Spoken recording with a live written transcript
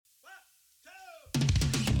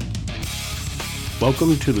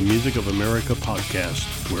Welcome to the Music of America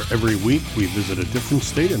podcast, where every week we visit a different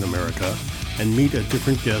state in America and meet a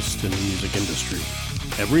different guest in the music industry.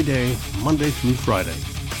 Every day, Monday through Friday.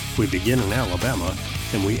 We begin in Alabama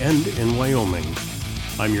and we end in Wyoming.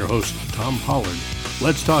 I'm your host, Tom Pollard.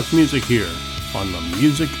 Let's talk music here on the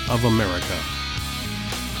Music of America.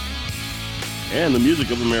 And the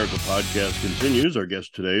Music of America podcast continues. Our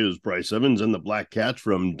guest today is Bryce Evans and the Black Cats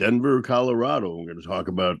from Denver, Colorado. We're going to talk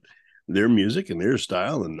about their music and their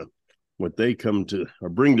style and what they come to or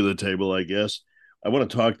bring to the table, I guess. I want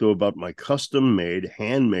to talk, though, about my custom-made,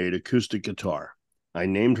 handmade acoustic guitar. I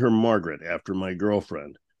named her Margaret after my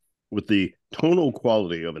girlfriend. With the tonal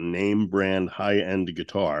quality of a name brand high-end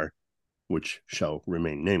guitar, which shall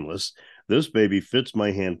remain nameless, this baby fits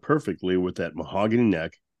my hand perfectly with that mahogany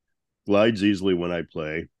neck, glides easily when I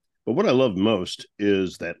play. But what I love most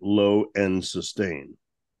is that low end sustain.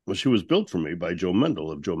 Well, she was built for me by Joe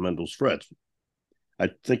Mendel of Joe Mendel's Frets. I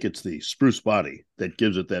think it's the spruce body that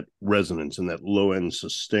gives it that resonance and that low end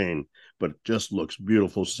sustain, but it just looks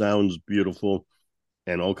beautiful, sounds beautiful,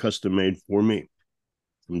 and all custom made for me.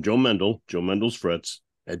 From Joe Mendel, Joe Mendel's Frets,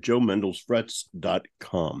 at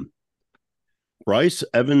joemendelsfrets.com. Bryce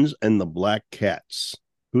Evans and the Black Cats.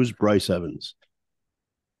 Who's Bryce Evans?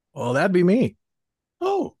 Well, that'd be me.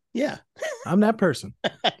 Oh, yeah. I'm that person.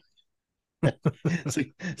 so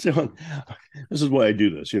this is why I do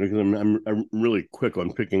this, because I'm really quick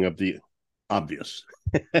on picking up the obvious.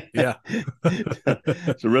 Yeah.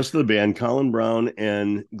 The rest of the band, Colin Brown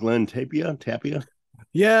and Glenn Tapia.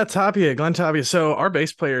 Yeah, Tapia, Glenn Tapia. So our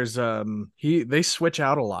bass players, they switch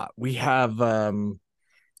out a lot. We have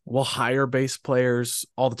we'll hire bass players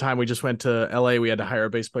all the time. We just went to LA. We had to hire a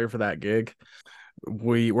bass player for that gig.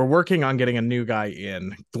 We're working on getting a new guy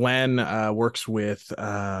in. Glenn works with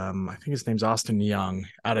I think his name's Austin Young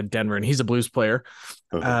out of Denver, and he's a blues player.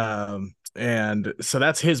 Okay. And so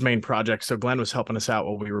that's his main project. So Glenn was helping us out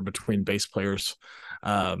while we were between bass players.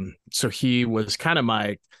 So he was kind of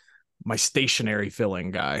my stationary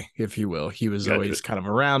filling guy, if you will. He was always kind of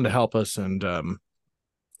around to help us and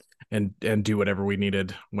do whatever we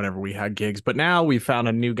needed whenever we had gigs. But now we found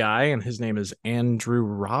a new guy, and his name is Andrew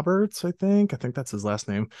Roberts, I think that's his last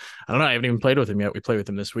name. I don't know. I haven't even played with him yet. We played with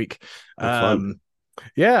him this week.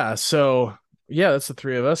 Yeah. So yeah, that's the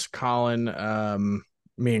three of us. Colin,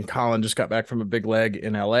 me and Colin just got back from a big leg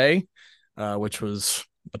in LA, which was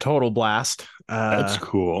a total blast. That's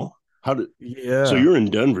cool. So you're in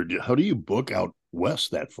Denver. How do you book out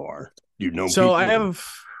west that far? So people?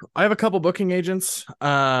 I have a couple booking agents.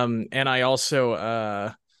 And I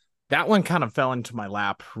also, that one kind of fell into my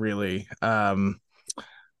lap, really. Somebody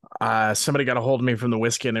got a hold of me from the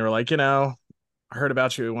whiskey, and they were like, I heard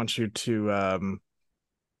about you. We want you to,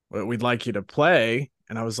 we'd like you to play.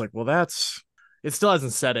 And I was like, well, it still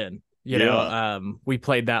hasn't set in, we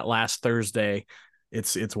played that last Thursday.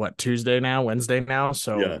 It's what, Wednesday now.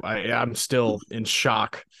 So yeah. I'm still in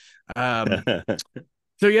shock.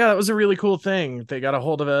 So yeah, that was a really cool thing. They got a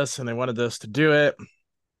hold of us and they wanted us to do it. I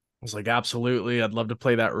was like, absolutely, I'd love to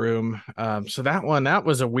play that room. So that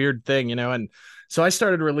was a weird thing, and so I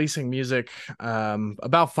started releasing music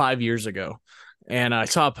about 5 years ago. And I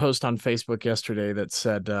saw a post on Facebook yesterday that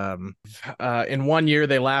said, in 1 year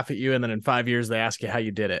they laugh at you, and then in 5 years they ask you how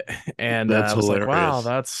you did it. And I was hilarious. Like, wow,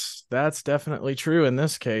 that's definitely true in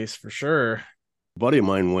this case for sure. A buddy of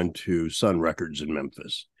mine went to Sun Records in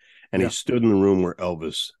Memphis. And he stood in the room where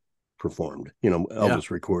Elvis performed, Elvis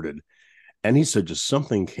recorded. And he said just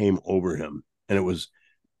something came over him. And it was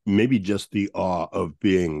maybe just the awe of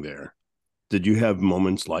being there. Did you have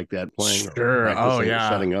moments like that playing? Sure. Oh, yeah.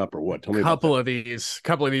 Setting up or what? Tell me couple of these.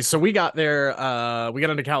 So we got there. We got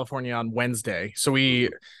into California on Wednesday. So we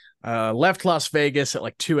left Las Vegas at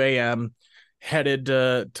like 2 a.m., headed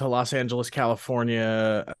to Los Angeles,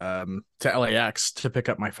 California, to LAX to pick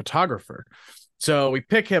up my photographer. So we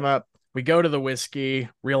pick him up, we go to the whiskey,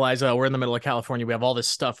 realize, we're in the middle of California. We have all this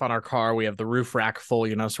stuff on our car. We have the roof rack full,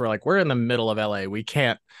 so we're like, we're in the middle of LA. We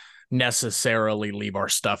can't necessarily leave our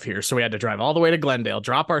stuff here. So we had to drive all the way to Glendale,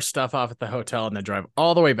 drop our stuff off at the hotel, and then drive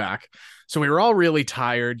all the way back. So we were all really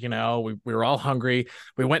tired, we were all hungry.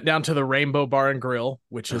 We went down to the Rainbow Bar and Grill,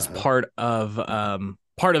 which is part of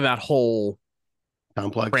that whole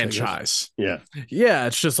complex franchise. Yeah,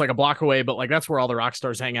 it's just like a block away, but like that's where all the rock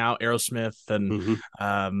stars hang out. Aerosmith and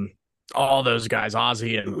all those guys,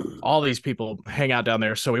 Ozzy, and all these people hang out down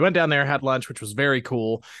there. So we went down there, had lunch, which was very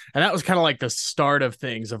cool, and that was kind of like the start of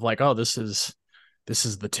things of like, oh, this is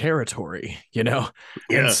the territory,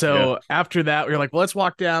 And so after that, we were like, well, let's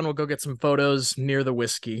walk down, we'll go get some photos near the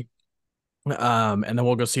whiskey, and then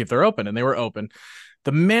we'll go see if they're open. And they were open.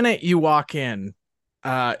 The minute you walk in,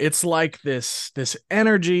 It's like this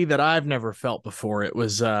energy that I've never felt before. It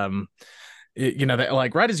was that,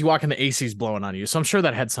 like, right as you walk in, the AC's blowing on you, so I'm sure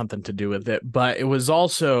that had something to do with it. But it was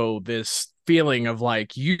also this feeling of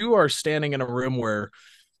like you are standing in a room where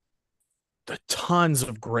the tons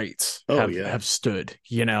of greats Oh yeah. have stood,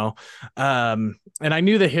 and I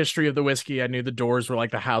knew the history of the whiskey. I knew the Doors were like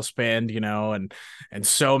the house band, and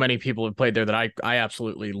so many people have played there that I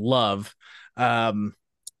absolutely love. um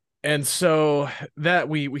and so that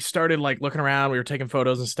we started like looking around. We were taking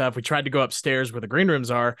photos and stuff. We tried to go upstairs where the green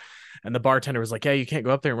rooms are, and the bartender was like, "Yeah, you can't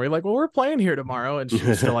go up there." And we are like, "Well, we're playing here tomorrow," and she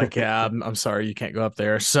was still like, "Yeah, I'm sorry, you can't go up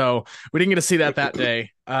there." So we didn't get to see that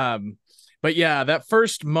day. But yeah, that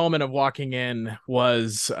first moment of walking in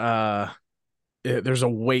was there's a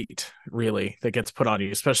weight really that gets put on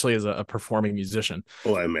you, especially as a performing musician.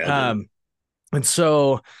 Oh, I imagine. Um, and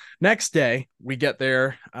so next day we get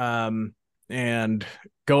there and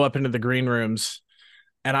go up into the green rooms.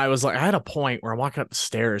 And I was like, I had a point where I'm walking up the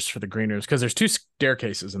stairs for the green rooms because there's two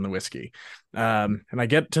staircases in the whiskey. And I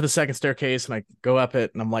get to the second staircase and I go up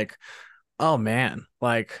it and I'm like, oh man,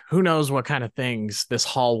 like who knows what kind of things this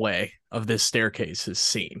hallway of this staircase has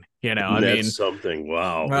seen, I That's mean, something.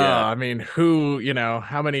 Wow. Yeah. who,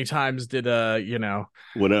 how many times did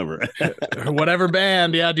Whatever. whatever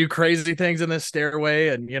band, yeah, do crazy things in this stairway.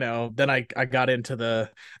 And then I got into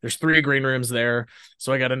there's three green rooms there,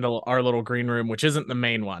 so I got into our little green room, which isn't the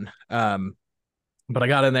main one. But I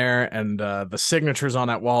got in there, and the signatures on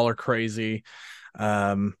that wall are crazy.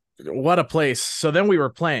 What a place. So then we were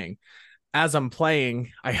playing. As I'm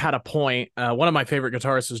playing, I had a point. One of my favorite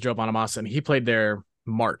guitarists is Joe Bonamassa, and he played there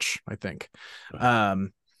March, I think.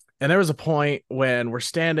 And there was a point when we're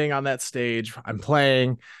standing on that stage, I'm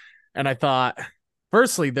playing, and I thought,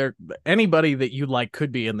 firstly, there anybody that you like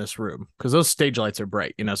could be in this room because those stage lights are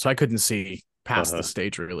bright, so I couldn't see past the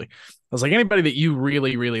stage really. I was like, anybody that you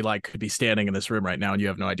really, really like could be standing in this room right now, and you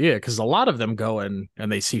have no idea because a lot of them go and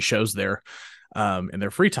they see shows there in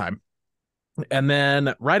their free time. And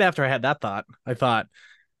then right after I had that thought, I thought,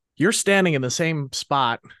 you're standing in the same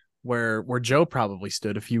spot where Joe probably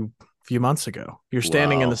stood a few months ago. You're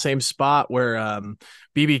standing in the Wow. same spot where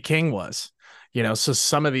BB King was. So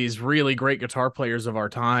some of these really great guitar players of our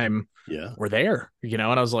time Yeah. were there, and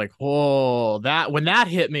I was like, whoa, that when that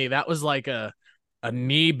hit me, that was like a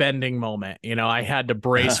knee bending moment. I had to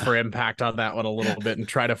brace for impact on that one a little bit and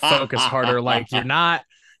try to focus harder. Like, you're not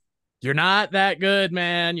that good,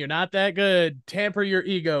 man. You're not that good. Tamper your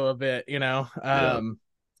ego a bit. Yeah.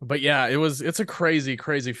 But yeah, it's a crazy,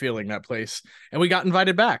 crazy feeling, that place. And we got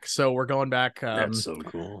invited back. So we're going back. That's so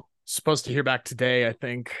cool. Supposed to hear back today, I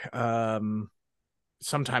think.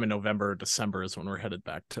 Sometime in November or December is when we're headed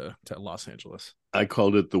back to Los Angeles. I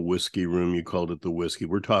called it the whiskey room. You called it the whiskey.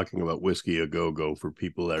 We're talking about Whiskey A Go Go for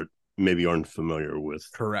people that maybe aren't familiar with.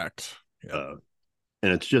 Correct. Yeah.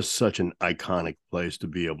 And it's just such an iconic place to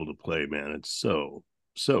be able to play, man. It's so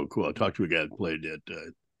cool. I talked to a guy that played at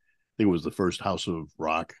I think it was the first House of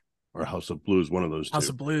Rock or House of Blues, one of those two. House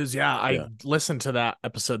of Blues, yeah. I listened to that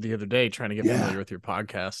episode the other day trying to get familiar with your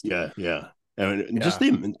podcast. Yeah. And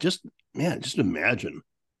just imagine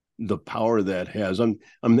the power that has. I'm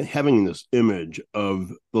having this image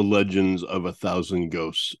of the legends of 1,000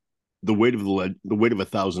 ghosts. The weight of the weight of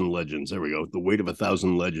 1,000 legends. There we go. The weight of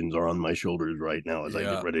 1,000 legends are on my shoulders right now as I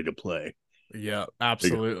get ready to play. Yeah,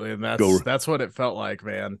 absolutely. And that's what it felt like,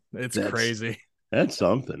 man. That's crazy. That's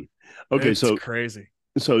something. Okay, it's crazy.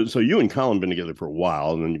 So you and Colin been together for a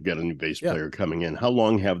while, and then you've got a new bass player coming in. How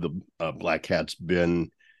long have the Black Cats been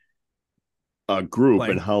a group,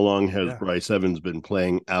 and how long has Bryce Evans been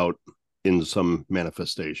playing out in some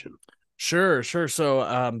manifestation? Sure.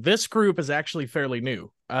 So this group is actually fairly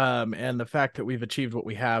new. And the fact that we've achieved what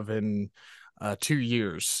we have in 2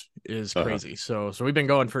 years is crazy. So we've been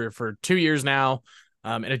going for 2 years now.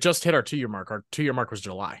 And it just hit our 2-year mark. Our 2-year mark was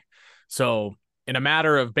July. So in a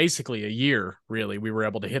matter of basically a year, really, we were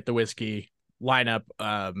able to hit the whiskey lineup.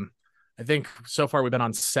 I think so far we've been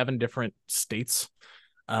on 7 different states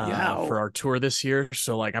for our tour this year.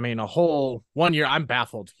 So like, I mean, a whole 1 year, I'm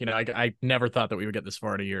baffled. I never thought that we would get this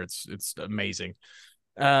far in a year. It's amazing.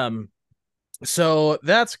 So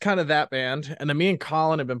that's kind of that band. And then me and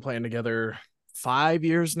Colin have been playing together 5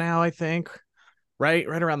 years now, I think. Right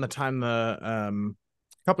around the time the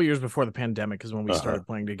couple years before the pandemic is when we started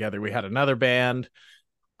playing together. We had another band.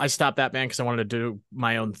 I stopped that band because I wanted to do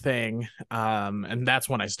my own thing. And that's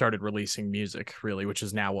when I started releasing music, really, which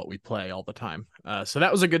is now what we play all the time. So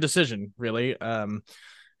that was a good decision, really.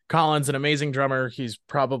 Colin's an amazing drummer. He's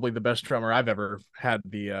probably the best drummer I've ever had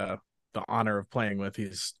the honor of playing with.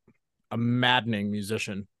 He's a maddening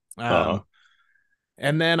musician.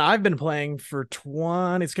 And then I've been playing for it's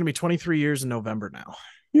going to be 23 years in November now.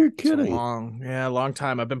 You're It's a kidding. long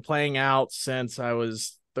time. I've been playing out since I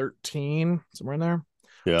was 13, somewhere in there.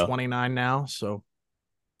 Yeah. 29 now, so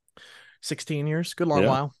 16 years. Good long Yeah.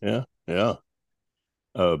 while. Yeah. Yeah.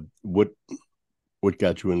 Uh, what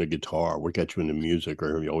got you into guitar? What got you into music?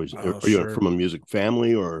 Or have you always Oh, are you sure. from a music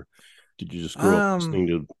family, or did you just grow up Um, listening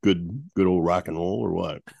to good old rock and roll, or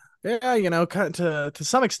what? yeah, kind of to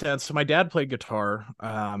some extent. So my dad played guitar,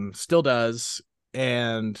 still does,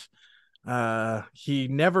 and he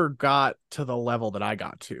never got to the level that I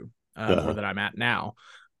got to, or Uh-huh. that I'm at now.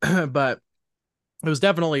 But it was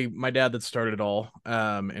definitely my dad that started it all.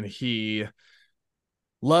 And he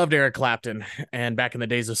loved Eric Clapton. And back in the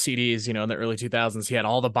days of CDs, in the early 2000s, he had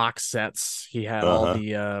all the box sets, he had all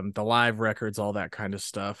Uh-huh. the live records, all that kind of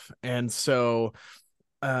stuff. And so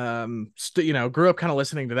grew up kind of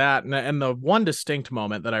listening to that. And the one distinct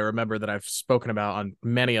moment that I remember that I've spoken about on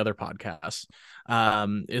many other podcasts,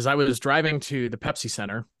 is I was driving to the Pepsi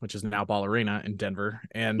Center, which is now Ball Arena in Denver,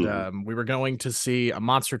 and Mhm. we were going to see a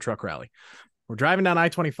monster truck rally. We're driving down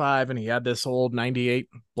I-25, and he had this old 98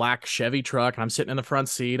 black Chevy truck, and I'm sitting in the front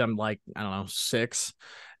seat. I'm like, I don't know, 6.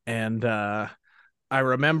 And I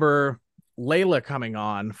remember Layla coming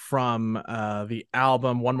on from the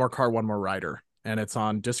album One More Car, One More Rider, and it's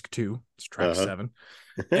on disc 2. It's track Uh-huh. 7.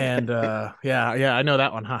 And yeah, I know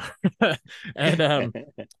that one, huh? And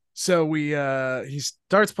so we he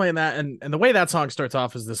starts playing that, and the way that song starts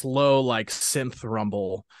off is this low like synth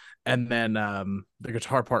rumble, and then the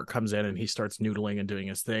guitar part comes in and he starts noodling and doing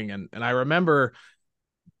his thing, and I remember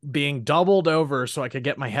being doubled over so I could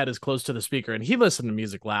get my head as close to the speaker, and he listened to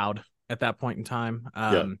music loud at that point in time.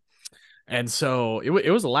 Yeah. And so it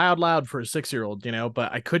was loud for a 6-year-old,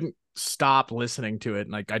 but I couldn't stop listening to it.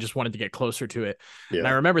 And like, I just wanted to get closer to it. And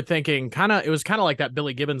I Yeah. remember thinking it was kind of like that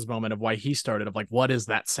Billy Gibbons moment of why he started, of like, what is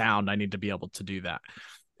that sound? I need to be able to do that.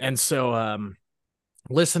 And so,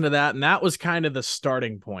 listen to that. And that was kind of the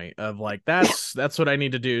starting point of like, that's what I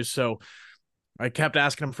need to do. So I kept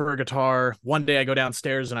asking him for a guitar. One day I go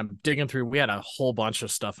downstairs and I'm digging through. We had a whole bunch of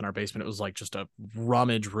stuff in our basement. It was like just a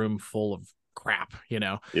rummage room full of crap. Yeah.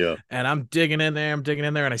 And I'm digging in there,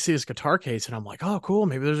 and I see this guitar case, and I'm like, oh, cool.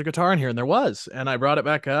 Maybe there's a guitar in here. And there was. And I brought it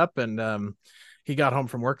back up, and he got home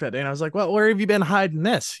from work that day, and I was like, well, where have you been hiding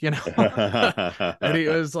this? And he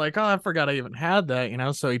was like, oh, I forgot I even had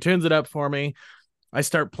that. So he tunes it up for me. I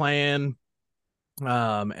start playing.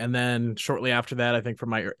 And then shortly after that, I think for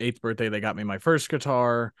my 8th birthday, they got me my first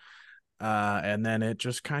guitar. And then it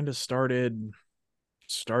just kind of started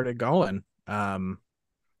going.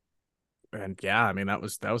 And yeah, I mean, that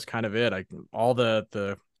was kind of it. All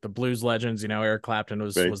the blues legends, Eric Clapton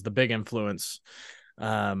was Right. was the big influence.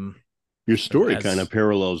 Um, Your story kind as of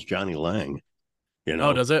parallels Johnny Lang, you Oh,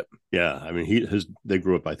 know. does it? Yeah, I mean, they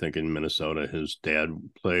grew up, I think, in Minnesota. His dad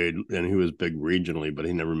played, and he was big regionally, but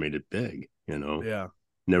he never made it big, Yeah,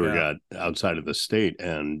 never yeah, got outside of the state.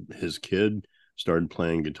 And his kid started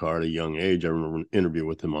playing guitar at a young age. I remember an interview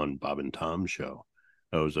with him on Bob and Tom's show.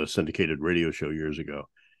 It was a syndicated radio show years ago,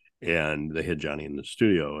 and they had Johnny in the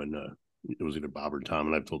studio, and it was either Bob or Tom.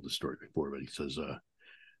 And I've told this story before, but he says,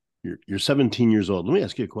 "You're 17 years old. Let me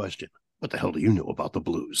ask you a question. What the hell do you know about the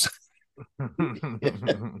blues?"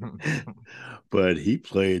 But he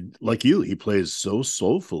played like you. He plays so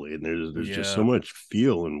soulfully, and there's just so yeah, much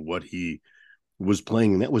feel in what he was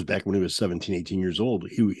playing. And that was back when he was 17, 18 years old.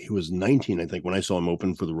 He was 19, I think, when I saw him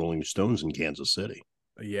open for the Rolling Stones in Kansas City.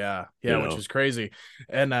 yeah, You which know, is crazy.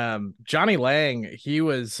 And Johnny Lang, he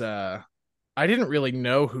was I didn't really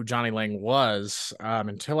know who Johnny Lang was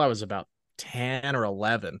until I was about 10 or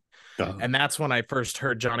 11. uh, And that's when I first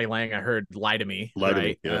heard Johnny Lang. I heard Lie to Me, lie to me.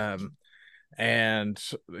 right? Yeah, And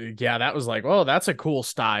yeah, that was like, oh, that's a cool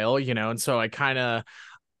style. And so I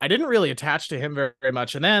didn't really attach to him very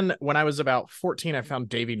much. And then when I was about 14, I found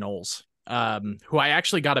Davey Knowles, who I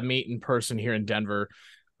actually got to meet in person here in Denver.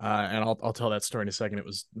 And I'll tell that story in a second. It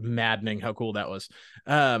was maddening how cool that was.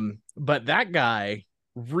 But that guy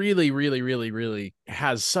really, really, really, really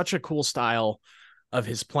has such a cool style of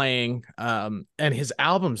his playing. And his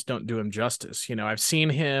albums don't do him justice. I've seen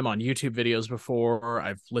him on YouTube videos before.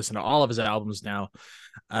 I've listened to all of his albums now.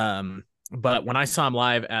 But when I saw him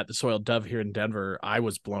live at the Soiled Dove here in Denver, I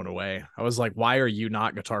was blown away. I was like, why are you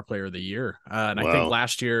not Guitar Player of the Year? And I think wow.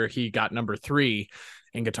 last year he got number 3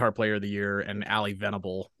 in Guitar Player of the Year, and Ali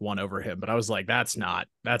Venable won over him. But I was like, that's not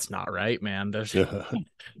right, man. There's Yeah.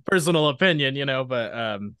 personal opinion,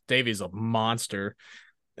 but Davey's a monster.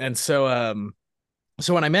 And so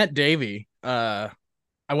when I met Davey, I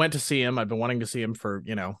went to see him. I've been wanting to see him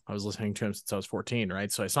I was listening to him since I was 14, right?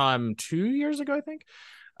 So I saw him 2 years ago, I think.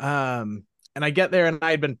 And I get there and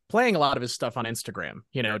I had been playing a lot of his stuff on Instagram,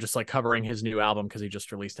 just like covering his new album because he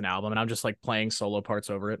just released an album. And I'm just like playing solo parts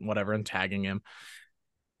over it and whatever and tagging him.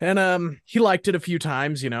 And he liked it a few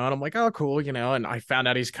times, and I'm like, oh, cool, and I found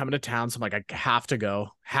out he's coming to town. So I'm like, I have to go.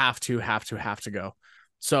 Have to go.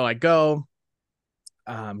 So I go,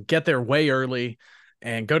 get there way early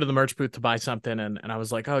and go to the merch booth to buy something. And I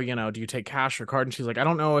was like, oh, do you take cash or card? And she's like, I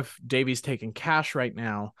don't know if Davey's taking cash right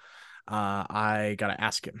now. I gotta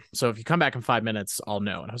ask him. So if you come back in 5 minutes, I'll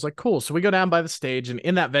know. And I was like, cool. So we go down by the stage, and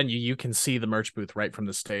in that venue, you can see the merch booth right from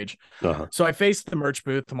the stage. Uh-huh. So I face the merch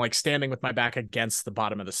booth. I'm like standing with my back against the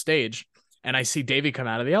bottom of the stage, and I see Davey come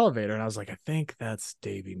out of the elevator, and I was like, I think that's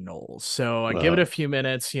Davey Knowles. So I give it a few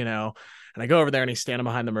minutes, and I go over there, and he's standing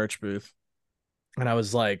behind the merch booth, and I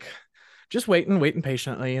was like, just waiting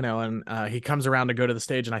patiently, and he comes around to go to the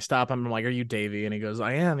stage, and I stop him. I'm like, are you Davey? And he goes,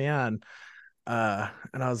 I am, yeah.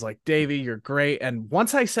 And I was like, Davey, you're great. And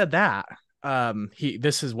once I said that,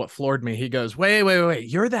 this is what floored me. He goes, wait,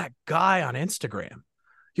 you're that guy on Instagram.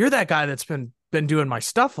 You're that guy that's been doing my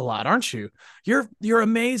stuff a lot, aren't you? You're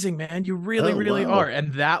amazing, man. You really wow. are.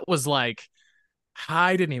 And that was like,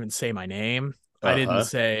 I didn't even say my name. I didn't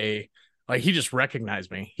say, like, he just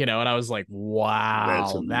recognized me, and I was like,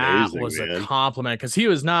 wow, that was man. a compliment. Because he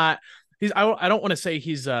was not, I don't want to say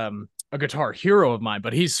he's a guitar hero of mine,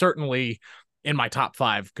 but he's certainly in my top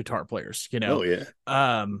 5 guitar players, Oh yeah.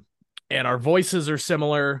 And our voices are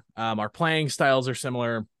similar. Our playing styles are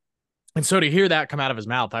similar. And so to hear that come out of his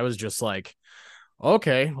mouth, I was just like,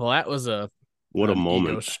 okay, well, that was what a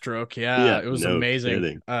moment. Ego stroke. Yeah, it was amazing.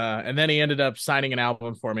 Kidding. And then he ended up signing an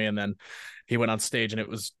album for me, and then he went on stage, and it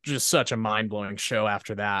was just such a mind-blowing show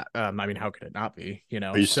after that. I mean, how could it not be?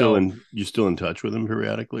 Are you still in touch with him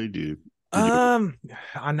periodically?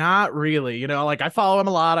 Not really. Like I follow him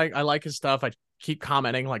a lot. I like his stuff. I keep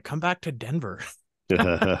commenting, like, come back to Denver.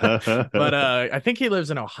 But I think he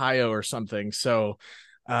lives in Ohio or something. So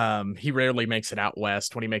he rarely makes it out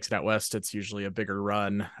west. When he makes it out west, it's usually a bigger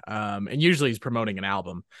run. And usually he's promoting an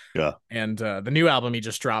album. Yeah. And the new album he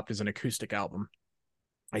just dropped is an acoustic album.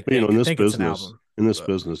 I think in this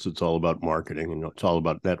business, it's all about marketing, it's all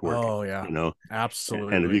about networking. Oh yeah.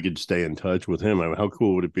 Absolutely. And if you could stay in touch with him, I mean, how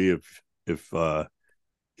cool would it be if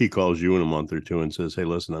he calls you in a month or two and says, hey,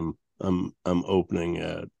 listen, I'm opening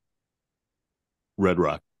at Red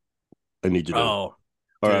Rock. I need you to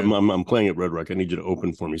or I'm playing at Red Rock. I need you to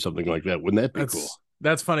open for me, something like that. Wouldn't that be cool?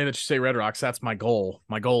 That's funny that you say Red Rocks. That's my goal.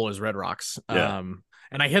 My goal is Red Rocks. Yeah.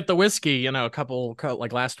 And I hit the whiskey, a couple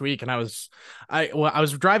like last week, and I was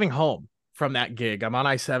driving home from that gig. I'm on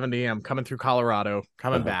I-70. I'm coming through Colorado,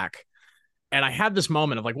 coming back, and I had this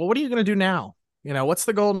moment of like, well, what are you going to do now? What's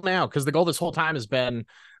the goal now? Because the goal this whole time has been,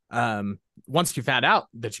 once you found out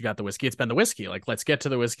that you got the whiskey, it's been the whiskey. Like, let's get to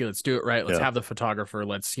the whiskey. Let's do it right. Let's have the photographer.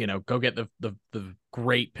 Let's, go get the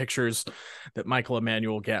great pictures that Michael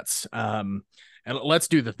Emanuel gets. And let's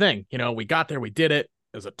do the thing. We got there. We did it.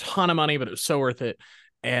 It was a ton of money, but it was so worth it.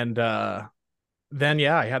 And then,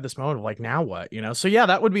 I had this moment of like, now what? So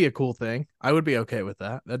that would be a cool thing. I would be okay with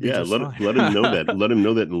that. That'd be let him know that. Let him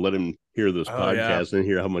know that, and let him hear this podcast and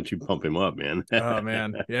hear how much you pump him up, man. Oh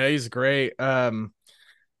man, yeah, he's great.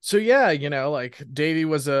 So like Davey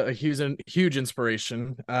was a huge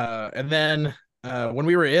inspiration. And then when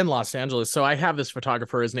we were in Los Angeles, so I have this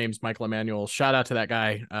photographer. His name's Michael Emanuel. Shout out to that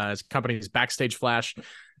guy. His company is Backstage Flash.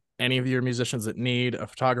 Any of your musicians that need a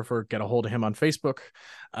photographer, get a hold of him on Facebook.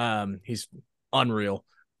 He's unreal.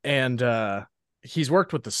 And he's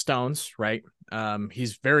worked with the Stones, right?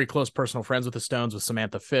 He's very close personal friends with the Stones, with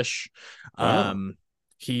Samantha Fish.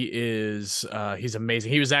 He's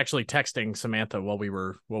amazing. He was actually texting Samantha while we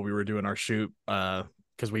were doing our shoot,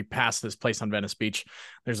 because we passed this place on Venice Beach.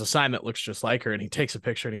 There's a sign that looks just like her, and he takes a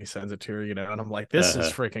picture and he sends it to her, and I'm like, this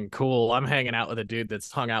is freaking cool. I'm hanging out with a dude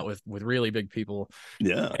that's hung out with really big people.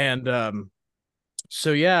 Yeah. And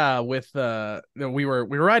so with we were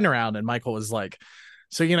riding around, and Michael was like,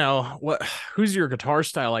 so who's your guitar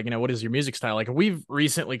style like? What is your music style like? And we've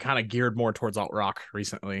recently kind of geared more towards alt rock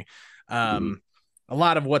recently. A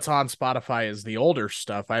lot of what's on Spotify is the older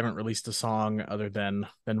stuff. I haven't released a song other than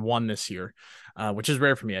one this year, which is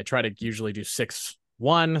rare for me. I try to usually do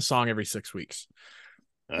one song every 6 weeks.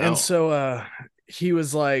 Oh. And so he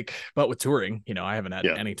was like, but with touring, I haven't had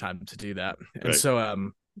any time to do that. And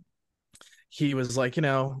so he was like,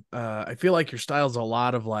 I feel like your style's a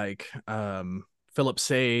lot of like Philip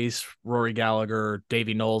Sayce, Rory Gallagher,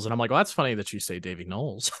 Davey Knowles. And I'm like, well, that's funny that you say Davey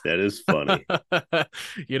Knowles. That is funny.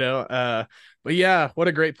 But yeah, what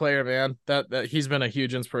a great player, man. That he's been a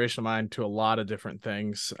huge inspiration of mine to a lot of different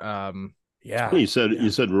things. You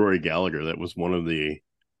said Rory Gallagher. That was one of the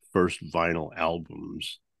first vinyl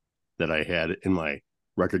albums that I had in my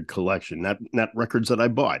record collection. Not records that I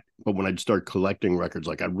bought, but when I'd start collecting records,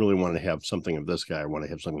 like I really wanted to have something of this guy. I want to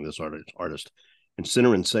have something of this artist. And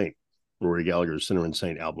Sinner and Saint, Rory Gallagher's Sinner and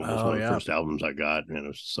Saint album was one of the first albums I got, and it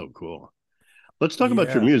was so cool. Let's talk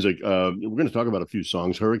about your music. We're going to talk about a few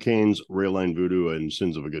songs: Hurricanes, Railline Vudu, and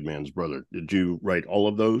Sins of a Good Man's Brother. Did you write all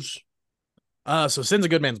of those? So Sins of a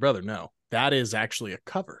Good Man's Brother, no. That is actually a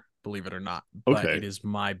cover, believe it or not. But it is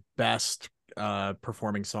my best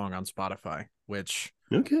performing song on Spotify, which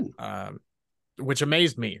no kidding. Which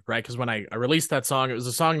amazed me, right? Because when I released that song, it was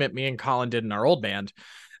a song that me and Colin did in our old band.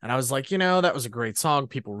 And I was like, that was a great song.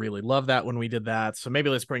 People really loved that when we did that. So maybe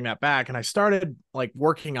let's bring that back. And I started like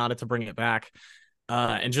working on it to bring it back,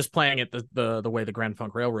 and just playing it the way the Grand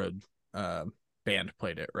Funk Railroad band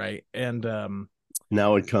played it, right? And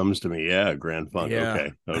now it comes to me, Grand Funk. Yeah.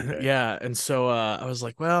 Okay. Yeah. And so I was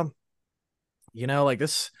like, well, like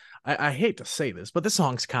this. I hate to say this, but this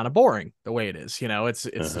song's kind of boring the way it is. It's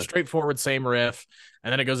the straightforward same riff,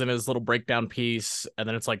 and then it goes into this little breakdown piece, and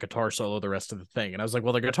then it's like guitar solo the rest of the thing. And I was like,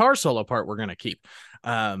 well, the guitar solo part we're gonna keep,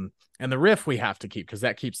 and the riff we have to keep because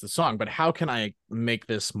that keeps the song. But how can I make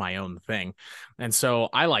this my own thing? And so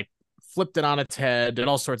I like flipped it on its head, did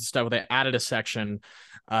all sorts of stuff with it, added a section,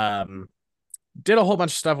 did a whole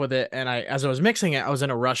bunch of stuff with it. And as I was mixing it, I was in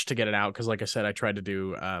a rush to get it out because, like I said, I tried to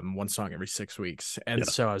do one song every 6 weeks, and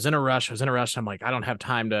so I was in a rush. I'm like, I don't have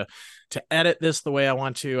time to edit this the way I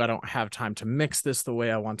want to. I don't have time to mix this the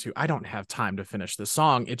way I want to. I don't have time to finish this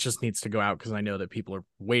song. It just needs to go out because I know that people are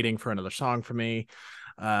waiting for another song from me.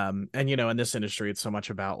 And in this industry, it's so much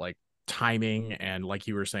about like timing and, like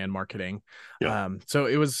you were saying, marketing. So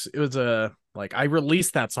it was like I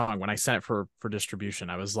released that song when I sent it for distribution.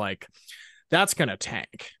 I was like, that's gonna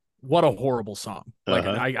tank. What a horrible song. Like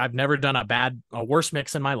I've never done a worse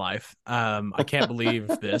mix in my life. I can't believe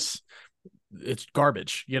this. It's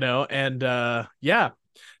garbage, and I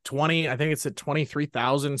think it's at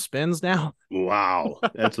 23,000 spins now. Wow,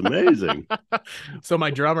 that's amazing. So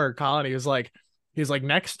my drummer Colin, he's like,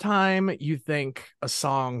 next time you think a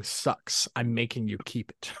song sucks, I'm making you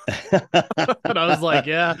keep it. And I was like,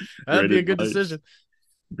 yeah, that'd be a good decision.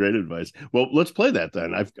 Great advice. Well, let's play that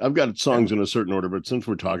then. I've got songs in a certain order, but since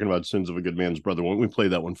we're talking about Sins of a Good Man's Brother, why don't we play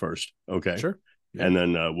that one first? Okay. Sure. Yeah. And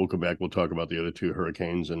then we'll come back. We'll talk about the other two,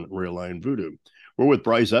 Hurricanes and Railline Vudu. We're with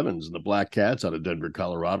Bryce Evans and the Black Cats out of Denver,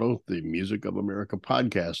 Colorado, the Music of America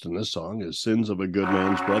podcast. And this song is Sins of a Good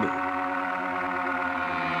Man's Brother.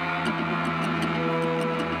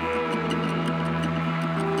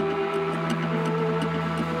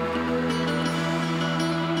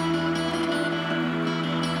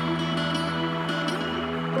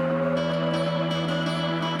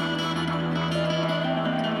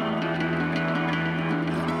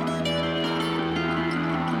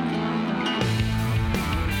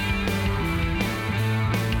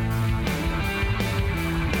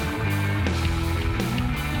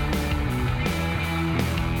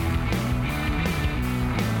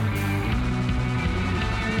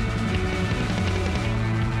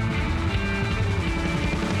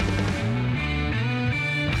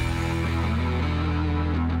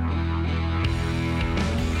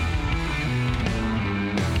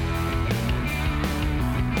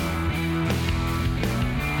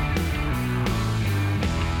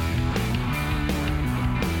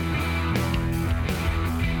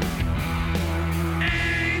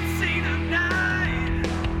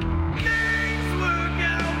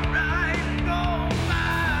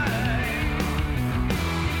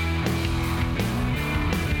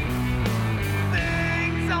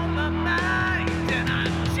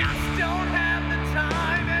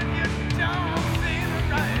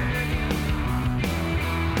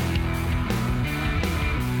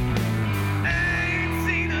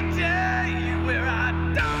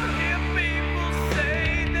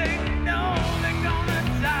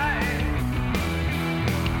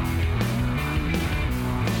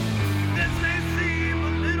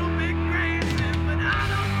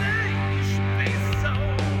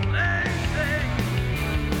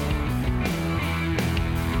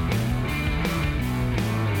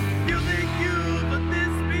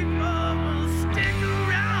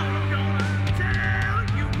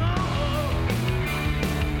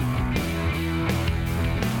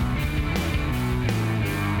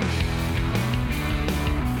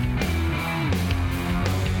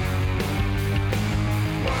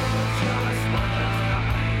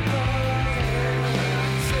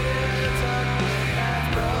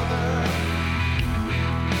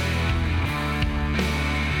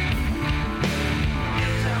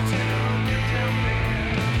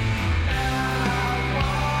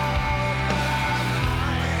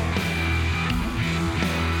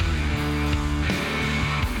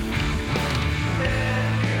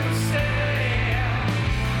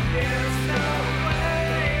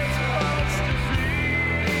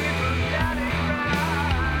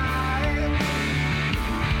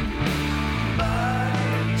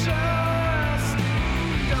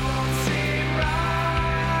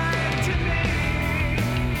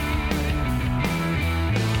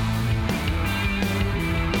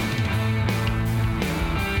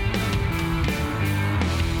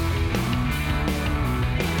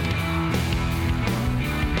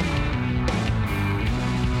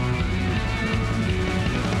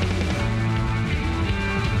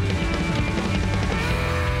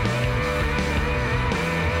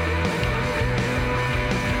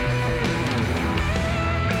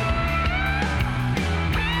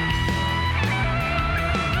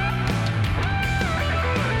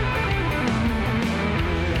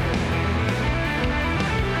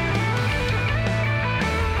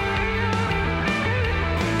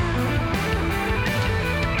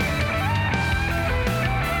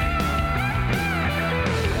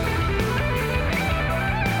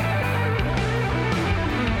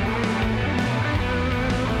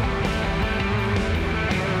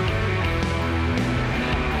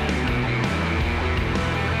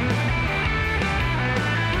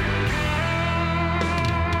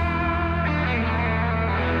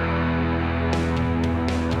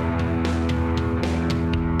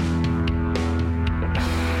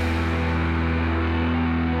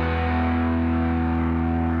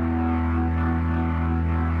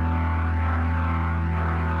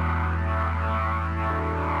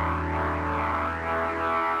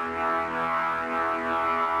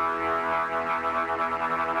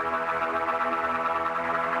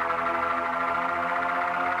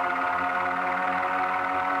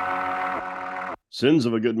 Sins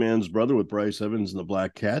of a Good Man's Brother with Bryce Evans and the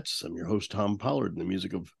Black Cats. I'm your host, Tom Pollard, and the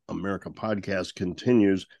Music of America podcast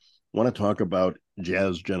continues. I want to talk about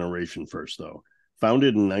Jazz Generation first, though.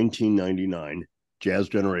 Founded in 1999, Jazz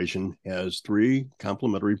Generation has three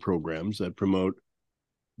complementary programs that promote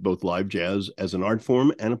both live jazz as an art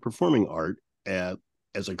form and a performing art as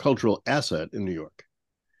a cultural asset in New York.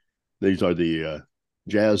 These are the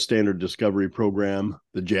Jazz Standard Discovery Program,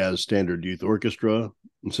 the Jazz Standard Youth Orchestra,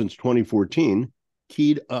 and since 2014,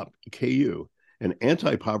 Keyed Up, KU, an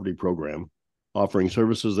anti-poverty program offering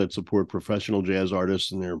services that support professional jazz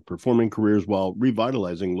artists in their performing careers while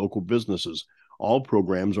revitalizing local businesses. All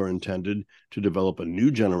programs are intended to develop a new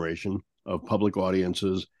generation of public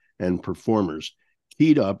audiences and performers.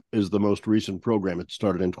 Keyed Up is the most recent program. It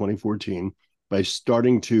started in 2014 by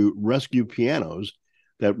starting to rescue pianos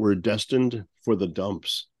that were destined for the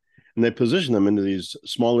dumps. And they position them into these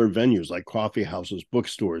smaller venues like coffee houses,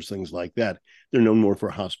 bookstores, things like that. They're known more for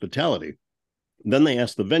hospitality. Then they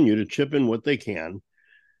ask the venue to chip in what they can,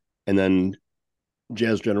 and then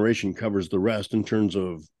Jazz Generation covers the rest in terms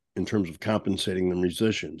of compensating the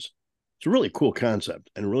musicians. It's a really cool concept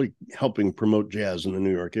and really helping promote jazz in the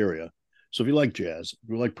New York area. So if you like jazz, if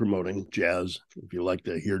you like promoting jazz, if you like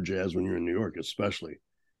to hear jazz when you're in New York, especially,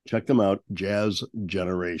 check them out, Jazz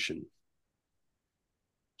Generation.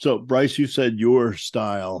 So, Bryce, you said your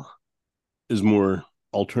style is more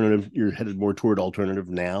alternative. You're headed more toward alternative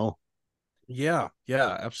now. Yeah,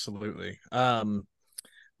 absolutely.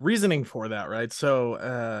 Reasoning for that, right?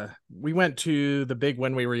 So we went to the big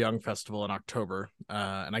When We Were Young festival in October,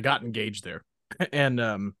 and I got engaged there. And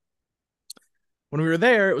when we were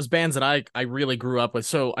there, it was bands that I really grew up with.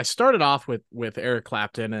 So I started off with Eric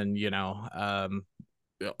Clapton and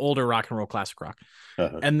older rock and roll, classic rock.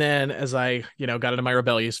 And then as I, got into my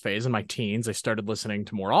rebellious phase in my teens, I started listening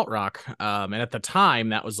to more alt rock. And at the time,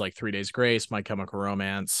 that was like 3 Days Grace, My Chemical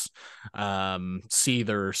Romance,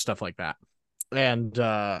 Seether, stuff like that. And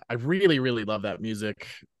I really, really love that music.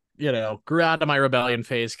 Grew out of my rebellion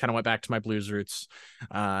phase, kind of went back to my blues roots.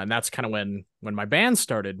 And that's kind of when my band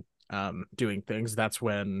started doing things. That's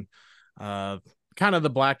when kind of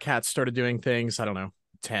the Black Cats started doing things. I don't know.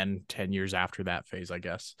 10 years after that phase, I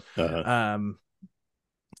guess. Even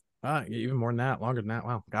more than that, longer than that.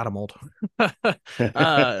 Wow, God, I'm old.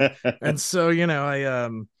 And so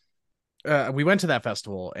we went to that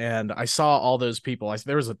festival and I saw all those people.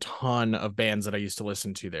 There was a ton of bands that I used to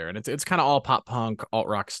listen to there, and it's kind of all pop punk, alt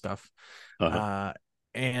rock stuff.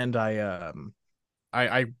 And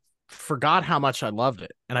I forgot how much I loved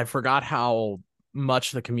it, and I forgot how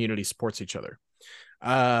much the community supports each other.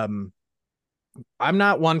 I'm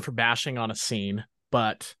not one for bashing on a scene,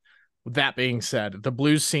 but with that being said, the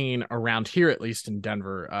blues scene around here, at least in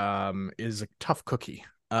Denver, is a tough cookie.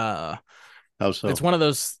 How so? It's one of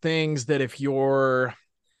those things that if you're,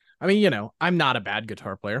 I'm not a bad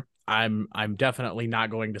guitar player. I'm definitely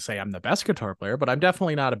not going to say I'm the best guitar player, but I'm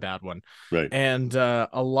definitely not a bad one. Right. And a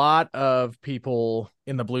lot of people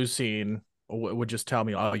in the blues scene would just tell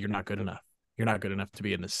me, "Oh, you're not good enough. You're not good enough to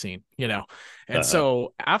be in this scene," And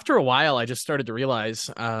so after a while, I just started to realize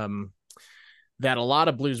that a lot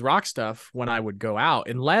of blues rock stuff, when I would go out,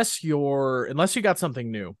 unless you got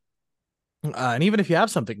something new, and even if you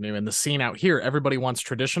have something new in the scene out here, everybody wants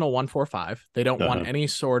traditional 1-4-5. They don't want any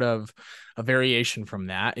sort of a variation from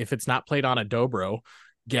that. If it's not played on a dobro,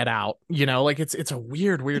 get out. It's a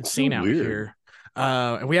weird scene out here.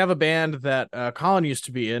 And we have a band that Colin used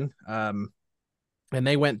to be in. And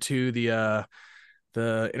they went to the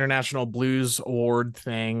International Blues Award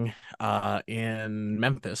thing in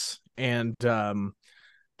Memphis, and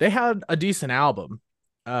they had a decent album,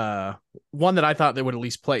 one that I thought they would at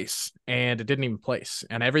least place, and it didn't even place.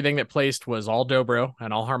 And everything that placed was all dobro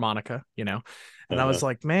and all harmonica, And I was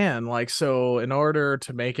like, man, so in order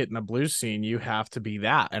to make it in the blues scene, you have to be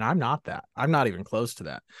that, and I'm not that. I'm not even close to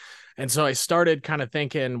that. And so I started kind of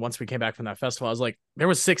thinking, once we came back from that festival, I was like, there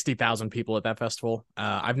was 60,000 people at that festival.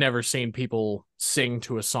 I've never seen people sing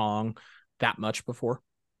to a song that much before.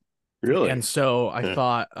 Really? And so I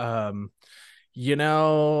thought,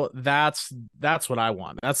 that's what I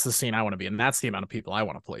want. That's the scene I want to be in. That's the amount of people I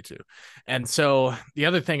want to play to. And so the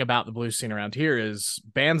other thing about the blues scene around here is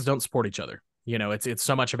bands don't support each other. It's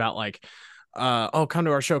so much about like, come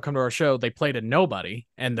to our show. They play to nobody.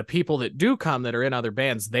 And the people that do come that are in other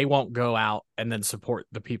bands, they won't go out and then support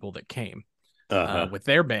the people that came with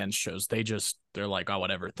their band shows. They're like, oh,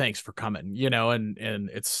 whatever. Thanks for coming, and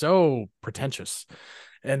it's so pretentious.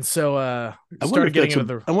 And so I wonder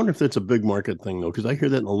if that's a big market thing though, because I hear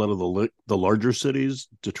that in a lot of the larger cities,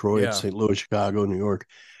 Detroit, St. Louis, Chicago, New York.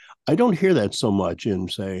 I don't hear that so much in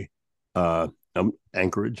say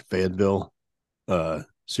Anchorage, Fayetteville.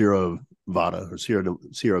 Sierra Vada or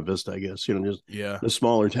Sierra Vista, I guess, just Yeah. the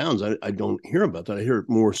smaller towns. I don't hear about that. I hear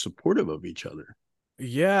more supportive of each other.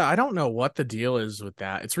 Yeah, I don't know what the deal is with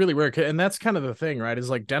that. It's really weird, and that's kind of the thing, right? Is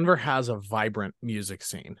like Denver has a vibrant music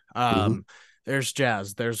scene. Mm-hmm. There's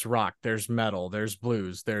jazz, there's rock, there's metal, there's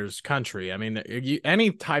blues, there's country. I mean,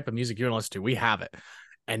 any type of music you want to listen to, we have it.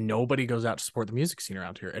 And nobody goes out to support the music scene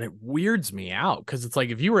around here, and it weirds me out because it's like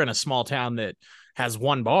if you were in a small town that has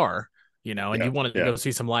one bar, and Yeah, you wanted to yeah, go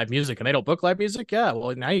see some live music, and they don't book live music, yeah,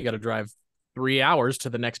 well now you got to drive 3 hours to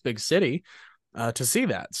the next big city to see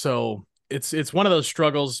that. So it's one of those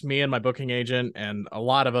struggles me and my booking agent and a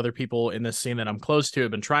lot of other people in this scene that I'm close to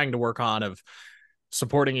have been trying to work on of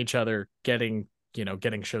supporting each other, getting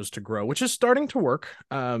shows to grow, which is starting to work.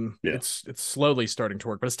 yeah. It's slowly starting to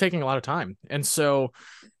work, but it's taking a lot of time. And so,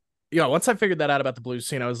 once I figured that out about the blues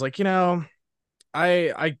scene, I was like,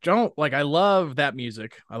 I don't like I love that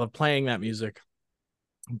music. I love playing that music,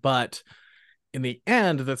 but in the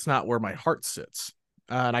end, that's not where my heart sits.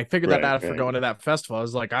 And I figured that Right, out after right. going to that festival. I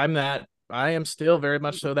was like, I am still very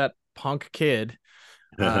much so that punk kid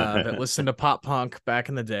that listened to pop punk back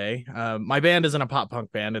in the day. My band isn't a pop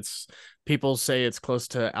punk band. It's people say it's close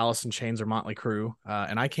to Alice in Chains or Motley Crue,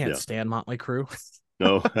 and I can't Yeah. stand Motley Crue.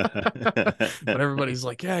 No. But everybody's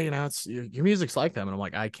like, yeah, it's your music's like them, and I'm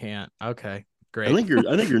like, I can't. Okay, I great. think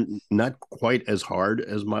you're not quite as hard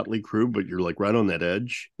as Motley Crue, but you're like right on that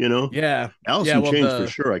edge. Yeah, Alice yeah. in Well, Chains for the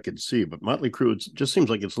sure I could see, but Motley Crue it just seems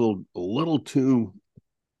like it's a little too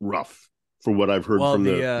rough for what I've heard well from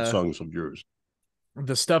the the songs of yours.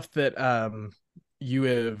 the stuff that you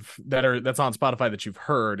have that's on Spotify that you've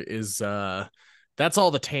heard is that's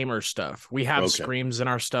all the tamer stuff. We have Okay. screams in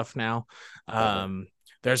our stuff now. Uh-huh.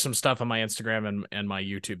 There's some stuff on my Instagram and my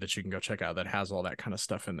YouTube that you can go check out that has all that kind of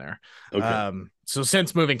stuff in there. Okay. So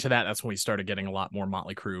since moving to that's when we started getting a lot more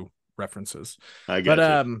Motley Crue references. I But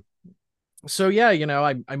got you. so yeah,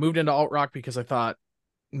 I moved into alt rock because I thought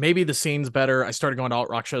maybe the scene's better. I started going to alt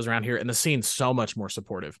rock shows around here, and the scene's so much more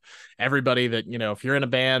supportive. Everybody that, if you're in a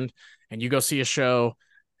band and you go see a show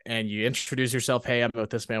and you introduce yourself, hey, I'm with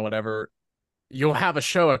this band, whatever, you'll have a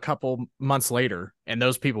show a couple months later, and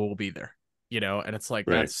those people will be there, and it's like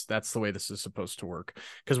Right. that's the way this is supposed to work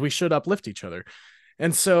because we should uplift each other.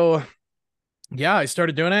 And so yeah, I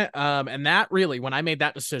started doing it. And that really, when I made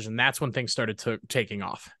that decision, that's when things started taking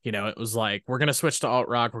off. It was like, we're going to switch to alt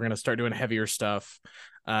rock. We're going to start doing heavier stuff.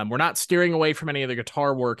 We're not steering away from any of the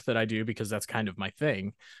guitar work that I do because that's kind of my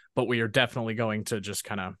thing, but we are definitely going to just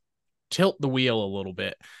kind of tilt the wheel a little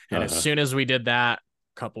bit. And as Uh-huh. soon as we did that,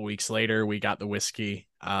 a couple weeks later, we got the whiskey.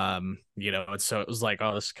 And so it was like,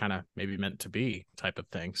 oh, this is kind of maybe meant to be type of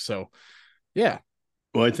thing. So yeah.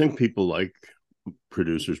 Well, I think people like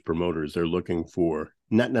producers, promoters, they're looking for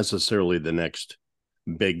not necessarily the next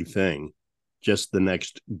big thing, just the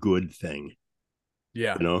next good thing,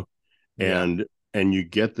 Yeah. you know? Yeah. And you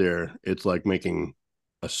get there, it's like making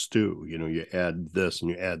a stew. You add this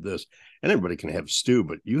and you add this, and everybody can have stew,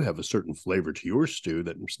 but you have a certain flavor to your stew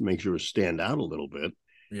that makes yours stand out a little bit.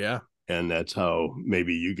 Yeah. And that's how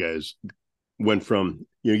maybe you guys went from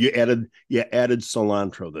you added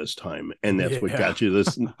cilantro this time, and that's what Yeah. got you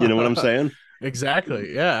this. You know what I'm saying?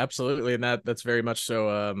 Exactly. Yeah, absolutely. And that's very much so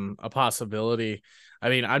a possibility. I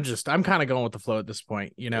mean, I'm kind of going with the flow at this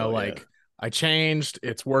point. Oh yeah. Like I changed,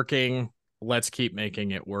 it's working. Let's keep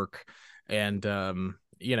making it work. And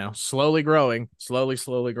slowly growing,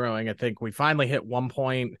 slowly growing. I think we finally hit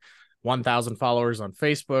 1,000 followers on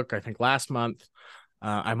Facebook, I think last month.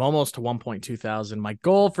 I'm almost to 1.2 thousand. My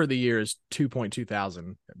goal for the year is 2.2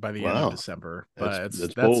 thousand by the end of Wow. December, That's but that's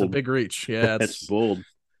that's a bold. big reach. Yeah, That's it's bold.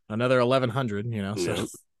 another 1,100, so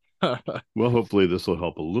Yeah. Well, hopefully this will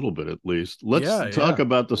help a little bit at least. Let's yeah, talk yeah.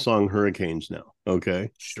 about the song Hurricanes now. Okay.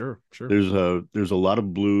 Sure. There's a lot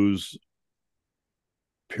of blues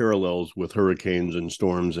parallels with hurricanes and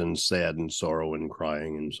storms and sad and sorrow and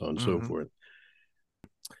crying and so on and so Hmm. forth.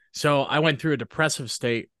 So I went through a depressive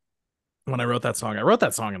state when I wrote that song. I wrote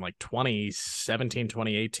that song in like 2017,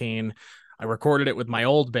 2018. I recorded it with my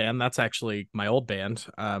old band. That's actually my old band.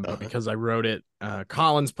 But Uh-huh. because I wrote it,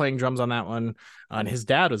 Colin's playing drums on that one, and his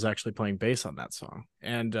dad was actually playing bass on that song.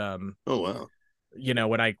 And Oh wow.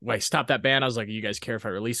 when I stopped that band, I was like, "You guys care if I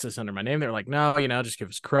release this under my name?" They're like, "No, just give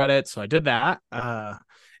us credit." So I did that,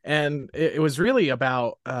 and it was really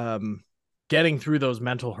about getting through those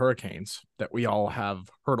mental hurricanes that we all have Yeah.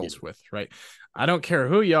 hurdles with, right? I don't care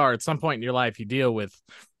who you are. At some point in your life, you deal with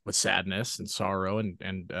sadness and sorrow,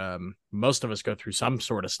 and most of us go through some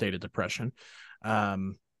sort of state of depression.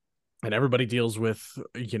 Um, and everybody deals with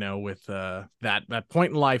that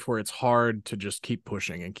point in life where it's hard to just keep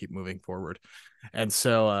pushing and keep moving forward. And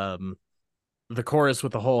so the chorus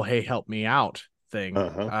with the whole "Hey, help me out" thing.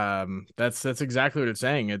 Uh-huh. That's exactly what it's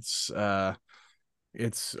saying. It's I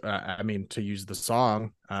mean, to use the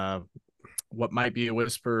song, what might be a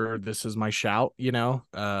whisper, this is my shout, what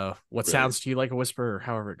Right. sounds to you like a whisper, or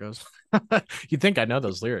however it goes. You'd think I know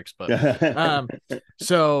those lyrics, but Yeah.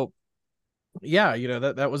 so yeah,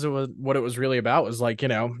 that was what it was really about, was like,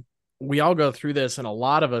 we all go through this, and a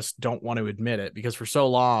lot of us don't want to admit it, because for so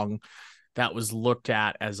long that was looked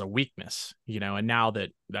at as a weakness, and now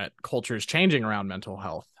that culture is changing around mental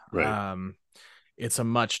health. Right. It's a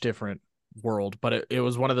much different world, but it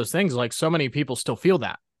was one of those things, like, so many people still feel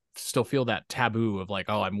that taboo of like,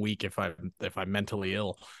 oh, I'm weak if I'm mentally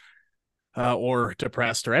ill, or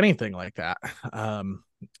depressed or anything like that.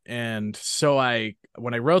 And so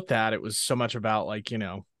when I wrote that, it was so much about like,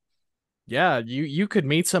 yeah, you could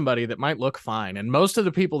meet somebody that might look fine. And most of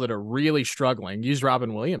the people that are really struggling, use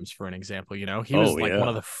Robin Williams for an example, he was Oh like one yeah.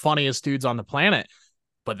 of the funniest dudes on the planet,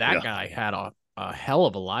 but that Yeah. guy had a hell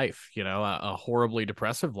of a life, a horribly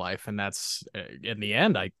depressive life. And that's, in the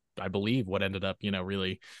end, I believe, what ended up,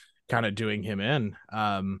 really kind of doing him in.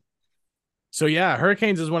 So yeah,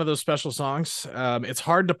 Hurricanes is one of those special songs. It's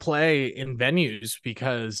hard to play in venues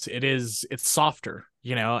because it's softer,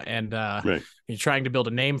 and Right. you're trying to build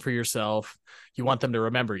a name for yourself. You want them to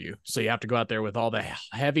remember you. So you have to go out there with all the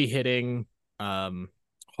heavy hitting,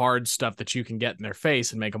 hard stuff that you can get in their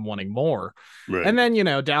face and make them wanting more. Right. And then,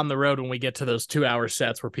 down the road, when we get to those 2-hour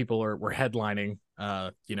sets where we're headlining,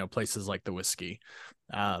 places like the Whiskey,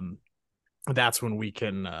 that's when we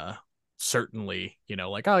can, certainly,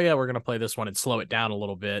 like, oh yeah, we're going to play this one and slow it down a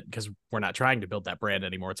little bit, because we're not trying to build that brand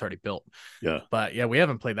anymore. It's already built. Yeah. But yeah, we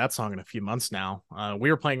haven't played that song in a few months now. We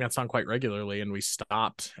were playing that song quite regularly, and we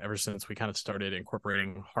stopped ever since we kind of started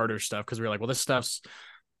incorporating harder stuff, because we were like, well, this stuff's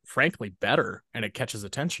frankly better and it catches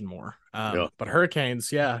attention more. Yeah. But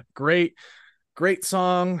Hurricanes, yeah, great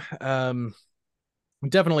song.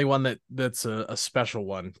 Definitely one that's a special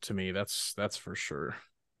one to me. That's for sure.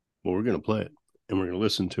 Well, we're going to play it, and we're going to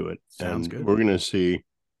listen to it. Sounds and good. We're going to see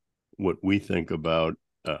what we think about.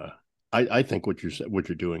 I think what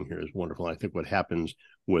you're doing here is wonderful. I think what happens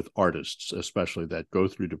with artists, especially that go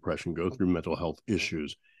through depression, go through mental health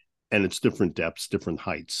issues, and it's different depths, different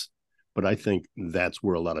heights. But I think that's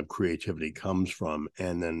where a lot of creativity comes from.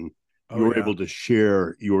 And then you're able to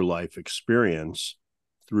share your life experience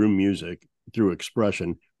through music, through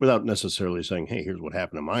expression, without necessarily saying, hey, here's what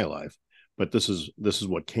happened in my life. But this is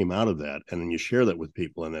what came out of that. And then you share that with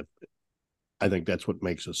people. And I think that's what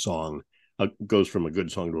makes a song, goes from a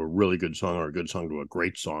good song to a really good song, or a good song to a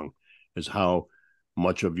great song, is how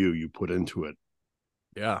much of you put into it.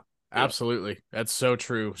 Yeah. Absolutely. That's so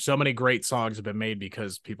true. So many great songs have been made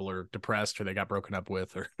because people are depressed, or they got broken up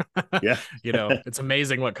with, or, Yeah. It's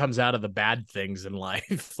amazing what comes out of the bad things in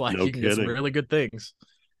life. Like, No you can get some kidding. really good things.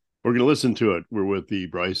 We're going to listen to it. We're with the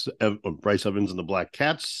Bryce Evans and the Black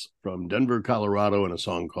Cats from Denver, Colorado, and a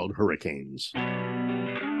song called Hurricanes.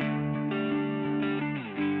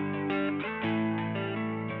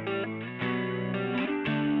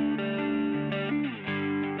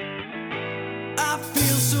 I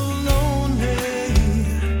feel so lonely,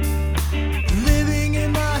 living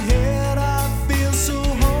in my head. I feel so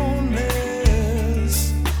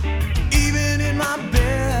homeless, even in my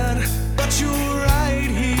bed. But you're right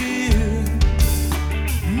here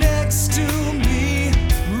next to me,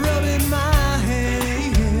 rubbing my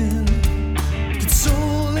hand,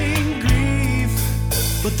 consoling grief.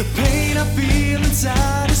 But the pain I feel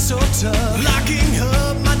inside is so tough, locking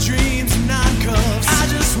up my dreams in handcuffs. I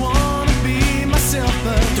just wanna be myself,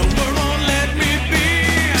 but the world won't let me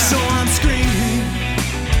be. So I'm screaming,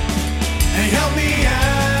 hey, help me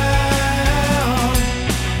out.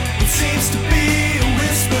 It seems to be a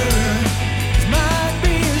whisper, it might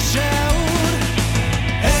be a shout.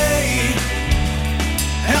 Hey,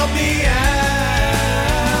 help me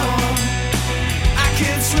out. I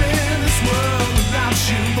can't swim this world without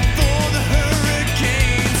you. Before the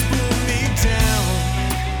hurricanes pull me down,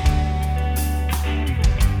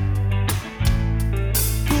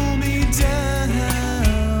 pull me down.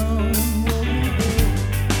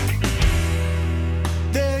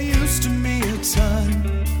 There used to be a time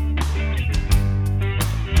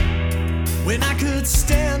when I could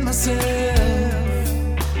stand myself,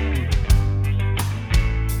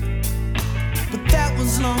 but that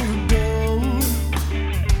was long ago.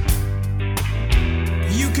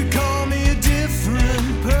 You could call me a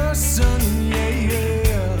different person,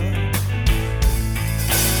 yeah.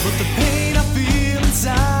 But the pain I feel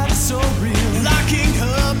inside is so real, locking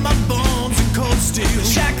up my bones in cold steel,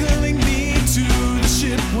 shackling me to the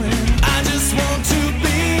ship when I just want to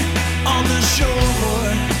be on the shore.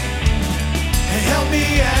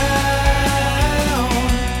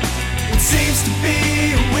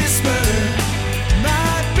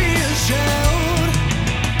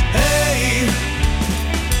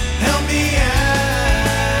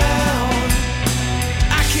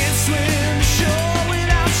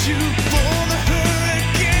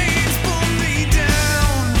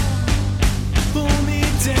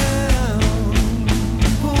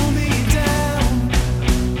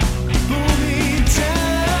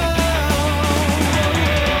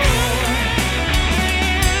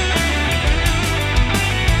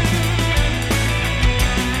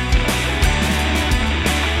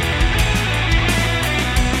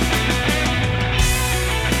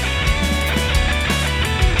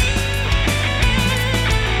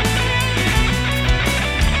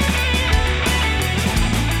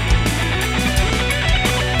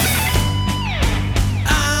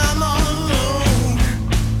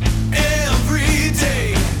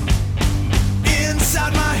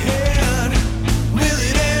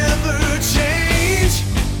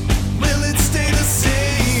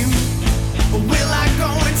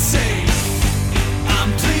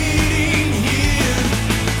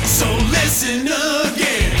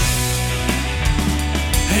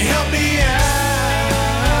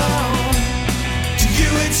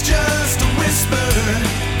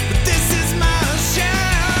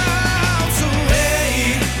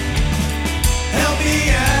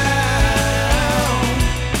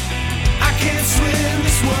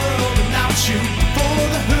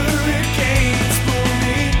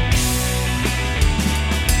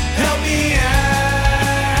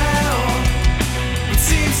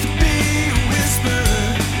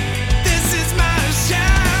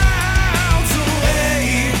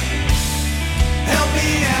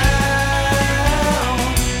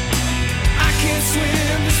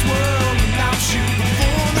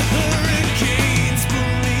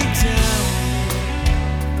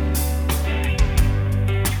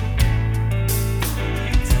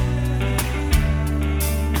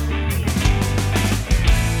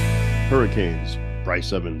 Hurricanes,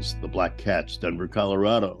 Bryce Evans, the Black Cats, Denver,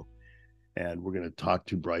 Colorado. And we're going to talk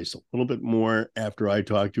to Bryce a little bit more after I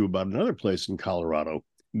talk to you about another place in Colorado,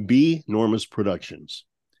 B-Normous Productions.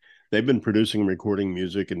 They've been producing and recording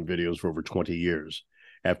music and videos for over 20 years.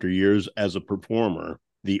 After years as a performer,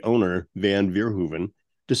 the owner, Van Veerhoeven,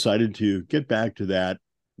 decided to get back to that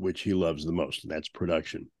which he loves the most, and that's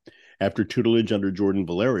production. After tutelage under Jordan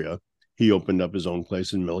Valeria, he opened up his own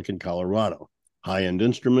place in Milliken, Colorado. High-end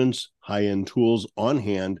instruments, high-end tools on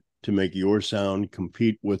hand to make your sound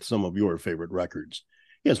compete with some of your favorite records.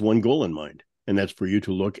 He has one goal in mind, and that's for you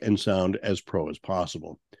to look and sound as pro as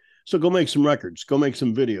possible. So go make some records, go make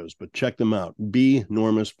some videos, but check them out.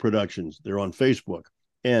 B-Normous Productions. They're on Facebook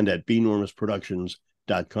and at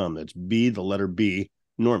B-NormousProductions.com. That's B, the letter B,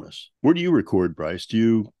 Normous. Where do you record, Bryce? Do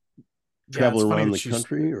you travel around the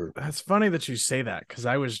country? Or that's funny that you say that, because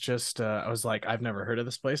I was just I was like, I've never heard of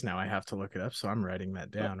this place. Now I have to look it up, so I'm writing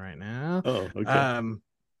that down right now. Oh, okay.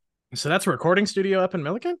 So that's a recording studio up in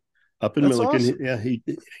Milliken? Up in Milliken. Awesome. Yeah, he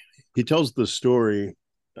tells the story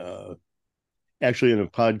actually in a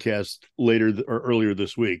podcast earlier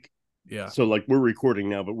this week. Yeah. So like we're recording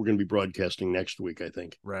now, but we're going to be broadcasting next week, I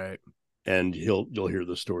think. Right. And you'll hear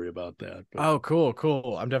the story about that. But... Oh,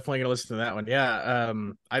 cool. I'm definitely gonna listen to that one. Yeah.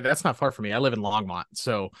 That's not far from me. I live in Longmont,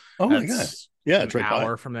 so my gosh, yeah, it's an right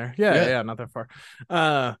hour from there. Yeah, not that far.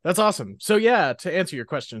 That's awesome. So yeah, to answer your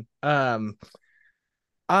question,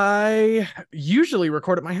 I usually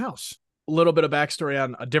record at my house. A little bit of backstory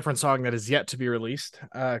on a different song that is yet to be released,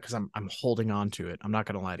 because I'm holding on to it. I'm not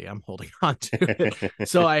gonna lie to you, I'm holding on to it.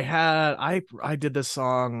 So I did this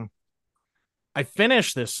song. I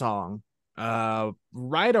finished this song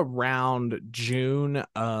right around June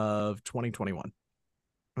of 2021,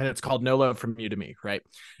 and it's called No Love From You to Me, right?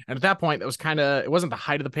 And at that point, it wasn't the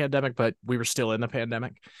height of the pandemic, but we were still in the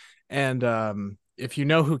pandemic. And if you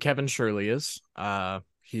know who Kevin Shirley is,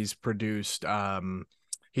 he's produced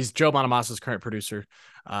he's Joe Bonamassa's current producer.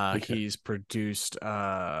 Okay. He's produced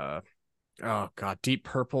Deep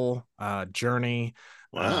Purple, Journey,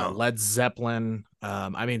 wow. Led Zeppelin.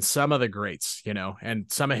 I mean, some of the greats, and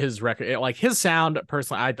some of his record, like his sound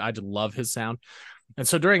personally, I love his sound. And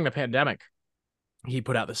so during the pandemic, he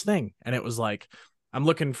put out this thing, and it was like, I'm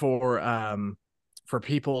looking for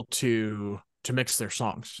people to mix their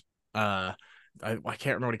songs. I can't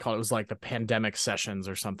remember what he called it. It was like the pandemic sessions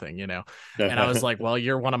or something, And I was like, well,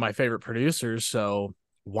 you're one of my favorite producers, so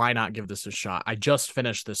why not give this a shot? I just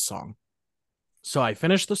finished this song. So I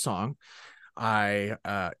finished the song. I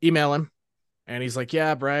email him, and he's like,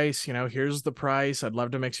 yeah, Bryce, here's the price. I'd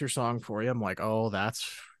love to mix your song for you. I'm like, oh, that's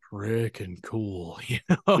freaking cool.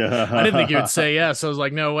 I didn't think he would say yes. So I was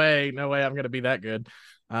like, no way I'm going to be that good.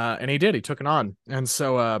 And he did. He took it on. And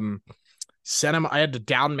so sent him. I had to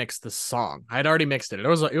down mix the song. I had already mixed it. It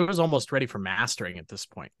was almost ready for mastering at this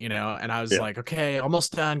point, and I was like, okay,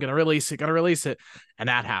 almost done. Gotta release it. And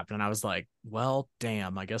that happened. And I was like, well,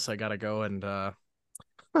 damn, I guess I gotta go and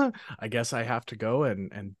I guess I have to go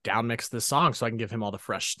and down mix this song so I can give him all the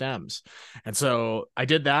fresh stems. And so I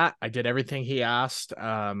did that. I did everything he asked.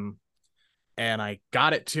 And I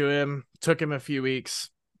got it to him. Took him a few weeks.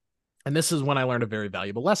 And this is when I learned a very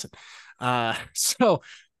valuable lesson. So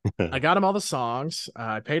I got him all the songs.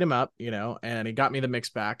 I paid him up, and he got me the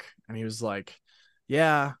mix back, and he was like,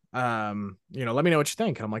 yeah, let me know what you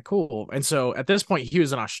think. And I'm like, cool. And so at this point, he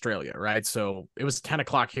was in Australia, right? So it was 10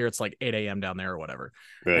 o'clock here. It's like 8 a.m. down there or whatever.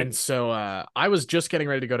 Right. And so I was just getting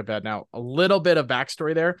ready to go to bed. Now, a little bit of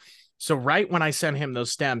backstory there. So right when I sent him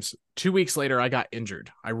those stems, 2 weeks later, I got injured.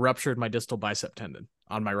 I ruptured my distal bicep tendon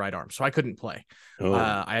on my right arm, so I couldn't play. Oh.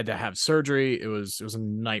 I had to have surgery. It was a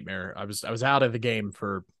nightmare. I was out of the game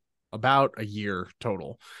for about a year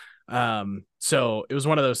total. So it was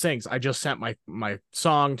one of those things. I just sent my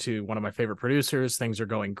song to one of my favorite producers. Things are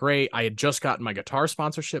going great. I had just gotten my guitar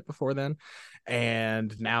sponsorship before then,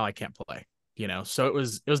 and now I can't play. So it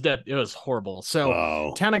was dead. It was horrible. So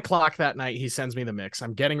wow. 10 o'clock that night, he sends me the mix.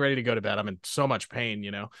 I'm getting ready to go to bed. I'm in so much pain,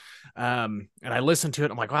 and I listened to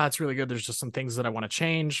it. I'm like, wow, that's really good. There's just some things that I want to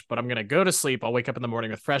change, but I'm going to go to sleep. I'll wake up in the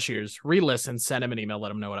morning with fresh ears, re-listen, send him an email,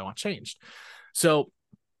 let him know what I want changed. So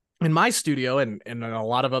in my studio and in a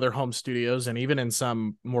lot of other home studios, and even in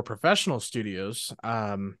some more professional studios,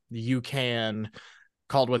 you can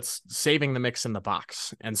called what's saving the mix in the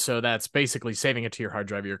box. And so that's basically saving it to your hard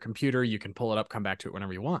drive of your computer. You can pull it up, come back to it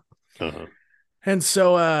whenever you want. Uh-huh. And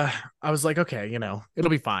so I was like, okay, it'll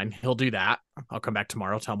be fine. He'll do that. I'll come back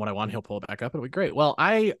tomorrow, tell him what I want. He'll pull it back up. It'll be great. Well,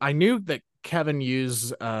 I knew that Kevin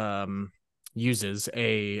uses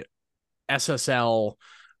a SSL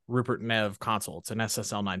Rupert Nev console. It's an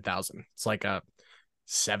SSL 9000. It's like a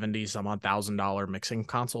 $70 some odd $1,000 mixing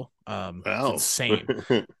console. It's Wow. insane.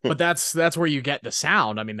 But that's where you get the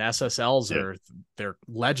sound. I mean, the SSLs they're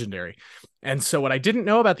legendary. And so what I didn't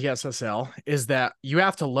know about the SSL is that you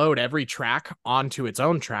have to load every track onto its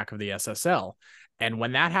own track of the SSL. And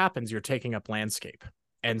when that happens, you're taking up landscape.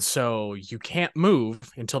 And so you can't move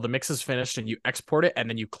until the mix is finished and you export it and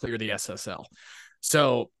then you clear the SSL.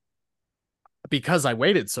 So because I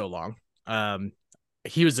waited so long,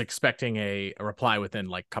 he was expecting a reply within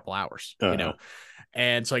like a couple hours, you know?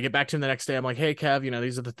 And so I get back to him the next day. I'm like, hey, Kev, you know,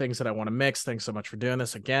 these are the things that I want to mix. Thanks so much for doing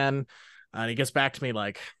this again. And he gets back to me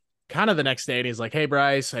like kind of the next day and he's like, hey,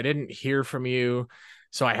 Bryce, I didn't hear from you,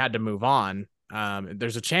 so I had to move on.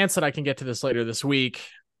 There's a chance that I can get to this later this week,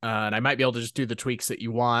 and I might be able to just do the tweaks that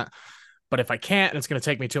you want. But if I can't, and it's going to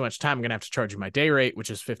take me too much time, I'm going to have to charge you my day rate, which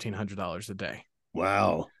is $1,500 a day.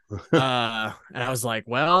 Wow. And I was like,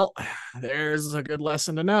 well, there's a good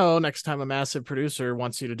lesson to know. Next time a massive producer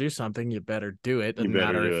wants you to do something, you better do it. Doesn't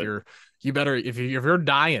matter if you're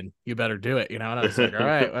dying, you better do it, you know? And I was like, all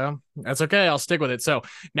right, well, that's okay. I'll stick with it. So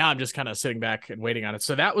now I'm just kind of sitting back and waiting on it.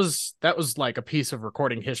 So that was like a piece of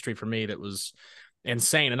recording history for me that was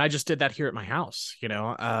insane. And I just did that here at my house, you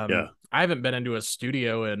know? I haven't been into a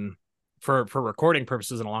studio for recording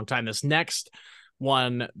purposes in a long time. This next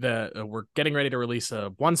one, we're getting ready to release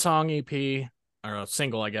a 1-song EP, or a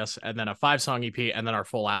single, I guess, and then a 5-song EP, and then our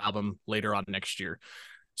full album later on next year.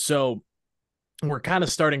 So we're kind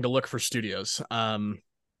of starting to look for studios. One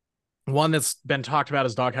that's been talked about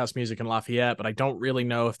is Doghouse Music in Lafayette, but I don't really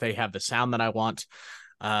know if they have the sound that I want.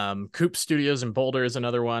 Coop Studios in Boulder is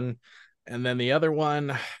another one. And then the other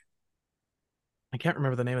one, I can't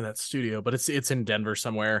remember the name of that studio, but it's in Denver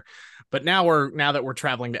somewhere. But now that we're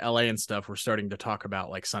traveling to LA and stuff, we're starting to talk about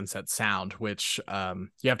like Sunset Sound, which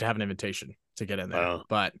you have to have an invitation to get in there. Wow.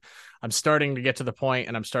 But I'm starting to get to the point,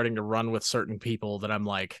 and I'm starting to run with certain people that I'm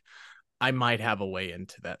like, I might have a way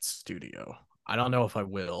into that studio. I don't know if I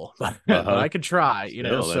will, but I could try, you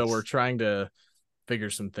know. So we're trying to figure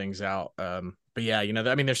some things out. But yeah, you know,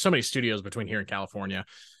 I mean, there's so many studios between here and California,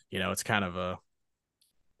 you know, it's kind of a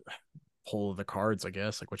pull of the cards, I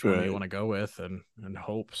guess, like which one do you want to go with and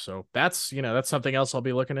hope. So that's, you know, that's something else I'll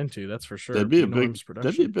be looking into. That's for sure. That'd be a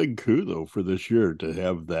big coup though for this year to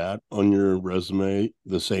have that on your resume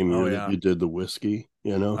the same year that you did the whiskey,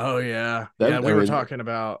 you know? Oh yeah. We were talking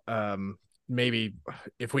about maybe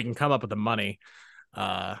if we can come up with the money,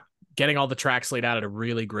 getting all the tracks laid out at a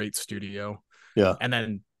really great studio. Yeah. And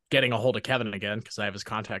then getting a hold of Kevin again, because I have his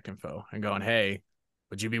contact info, and going, hey,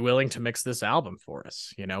 would you be willing to mix this album for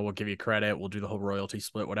us? You know, we'll give you credit. We'll do the whole royalty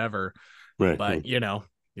split, whatever. Right. But, you know,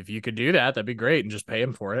 if you could do that, that'd be great. And just pay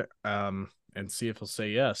him for it and see if he'll say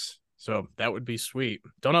yes. So that would be sweet.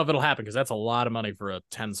 Don't know if it'll happen, because that's a lot of money for a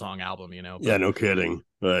 10-song album, you know. But yeah, no kidding.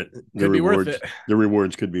 But the rewards, worth it. The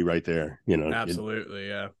rewards could be right there, you know. Absolutely,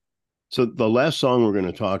 yeah. So the last song we're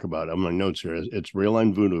going to talk about on my notes here, it's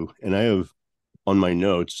Railline Vudu. And I have on my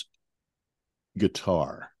notes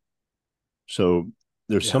guitar. So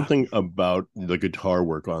there's something about the guitar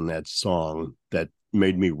work on that song that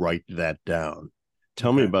made me write that down.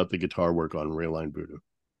 Tell me about the guitar work on Railline Vudu.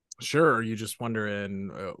 Sure. You just wondering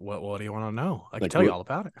what do you want to know? I can tell you all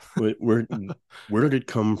about it. where did it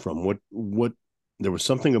come from? What there was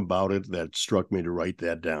something about it that struck me to write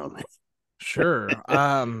that down. Sure.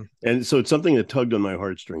 And so it's something that tugged on my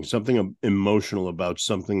heartstrings, something emotional about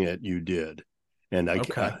something that you did. And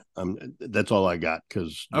that's all I got.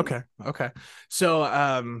 Okay. So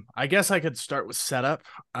I guess I could start with Setup,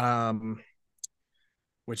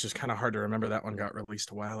 which is kind of hard to remember. That one got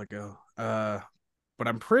released a while ago. But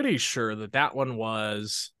I'm pretty sure that one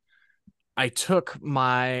was, I took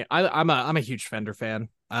I'm a huge Fender fan.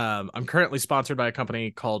 I'm currently sponsored by a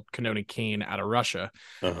company called Canoni Keen out of Russia.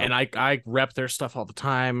 And I rep their stuff all the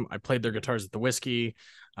time. I played their guitars at the Whiskey.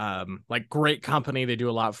 Like, great company. They do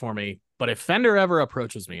a lot for me. But if Fender ever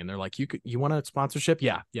approaches me and they're like, you want a sponsorship?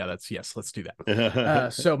 Yeah, yes, let's do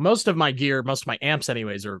that. So most of my gear, most of my amps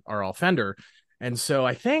anyways, are all Fender. And so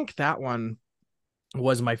I think that one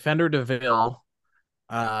was my Fender DeVille.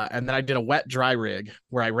 And then I did a wet dry rig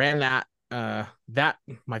where I ran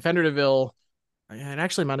my Fender DeVille. It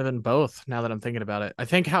actually might have been both, now that I'm thinking about it. I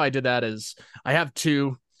think how I did that is I have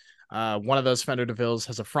two. One of those Fender DeVilles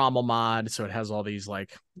has a Frommel mod, so it has all these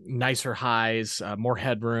like nicer highs, more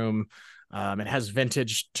headroom. It has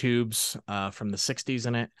vintage tubes from the 60s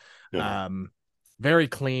in it. Yeah. Very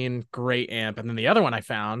clean, great amp. And then the other one I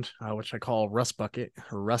found, which I call Rust Bucket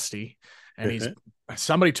or Rusty, and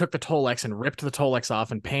somebody took the Tolex and ripped the Tolex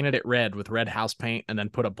off and painted it red with red house paint, and then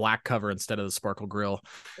put a black cover instead of the sparkle grill.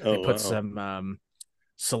 They put some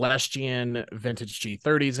Celestian vintage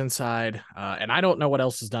G30s inside. And I don't know what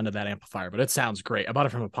else is done to that amplifier, but it sounds great. I bought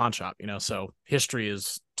it from a pawn shop, so history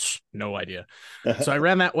is no idea. So I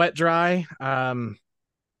ran that wet dry and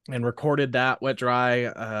recorded that wet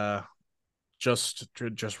dry. Just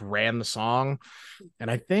ran the song,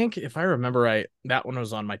 and I think if I remember right, that one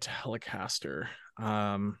was on my Telecaster.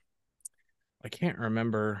 I can't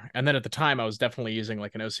remember. And then at the time, I was definitely using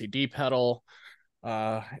like an OCD pedal,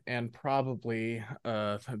 and probably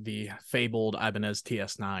the fabled Ibanez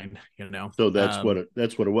TS9. So that's what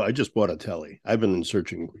it was. I just bought a Tele. I've been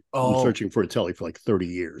searching for a Tele for like 30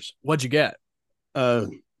 years. What'd you get?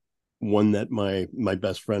 One that my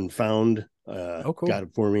best friend found. Cool. Got it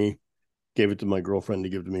for me. Gave it to my girlfriend to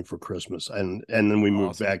give to me for Christmas, and then we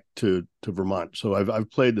moved back to Vermont. So I've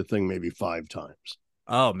played the thing maybe 5 times.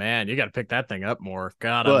 Oh man, you got to pick that thing up more.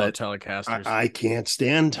 God, I love Telecasters. I can't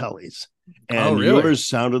stand Teles, and really? Yours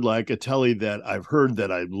sounded like a Tele that I've heard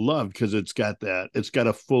that I love because it's got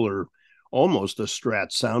a fuller, almost a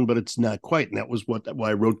Strat sound, but it's not quite. And that was why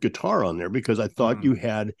I wrote guitar on there, because I thought you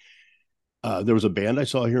had. There was a band I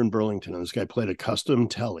saw here in Burlington, and this guy played a custom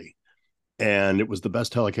Tele. And it was the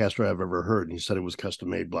best Telecaster I've ever heard. And he said it was custom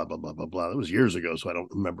made, blah, blah, blah, blah, blah. It was years ago, so I don't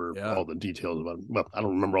remember all the details about it. Well, I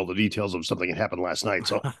don't remember all the details of something that happened last night.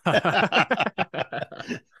 So,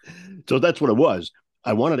 so that's what it was.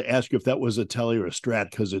 I wanted to ask you if that was a Tele or a Strat,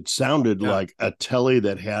 because it sounded like a Tele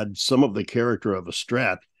that had some of the character of a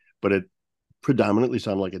Strat, but it predominantly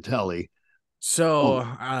sounded like a Tele. So,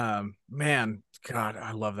 man, God,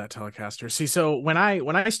 I love that Telecaster. See, so when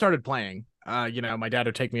I started playing, my dad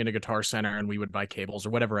would take me into Guitar Center and we would buy cables or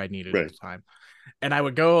whatever I needed at the time. And I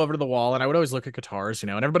would go over to the wall and I would always look at guitars,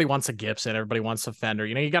 and everybody wants a Gibson, everybody wants a Fender,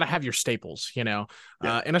 you got to have your staples, and a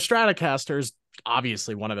Stratocaster is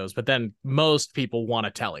obviously one of those, but then most people want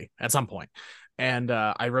a Tele at some point. And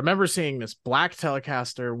I remember seeing this black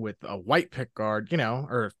Telecaster with a white pick guard,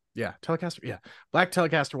 Telecaster. Black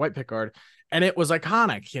Telecaster, white pick guard. And it was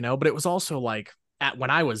iconic, but it was also like when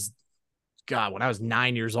I was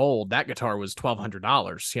 9 years old, that guitar was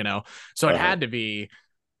 $1,200, so it had to be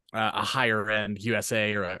a higher end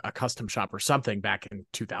USA or a custom shop or something back in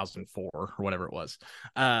 2004 or whatever it was.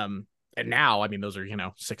 And now, I mean, those are,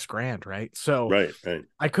 $6,000, right? So right.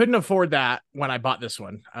 I couldn't afford that when I bought this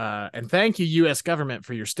one. And thank you, U.S. government,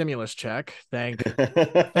 for your stimulus check.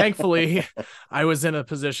 Thankfully, I was in a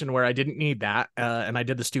position where I didn't need that. And I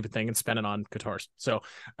did the stupid thing and spent it on guitars. So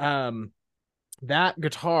that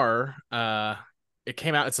guitar, it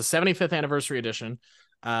came out, it's a 75th anniversary edition.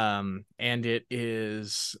 And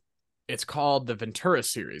it's called the Ventura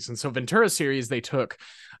series. And so Ventura series, they took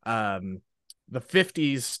the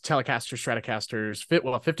 50s Telecaster, Stratocasters,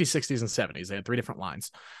 50s, 60s, and 70s. They had 3 different lines.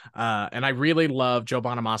 And I really love Joe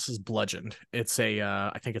Bonamass's Bludgeoned. It's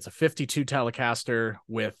I think it's a 52 Telecaster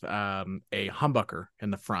with a humbucker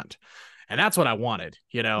in the front. And that's what I wanted,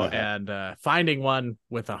 and finding one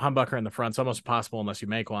with a humbucker in the front is almost impossible unless you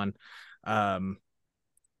make one. And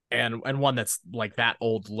one that's like that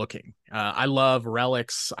old looking. I love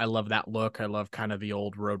relics. I love that look. I love kind of the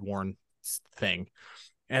old road worn thing.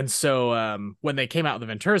 And so when they came out with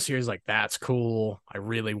the Ventura series, like, that's cool. I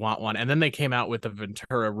really want one. And then they came out with the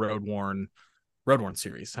Ventura road worn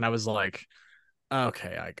series. And I was like,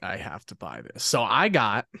 okay, I have to buy this. So I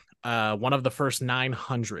got one of the first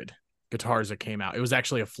 900 guitars that came out. It was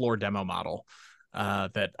actually a floor demo model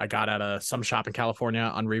that I got at some shop in California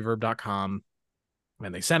on reverb.com.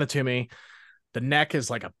 And they sent it to me. The neck is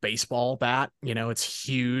like a baseball bat, it's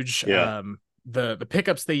huge. Yeah. The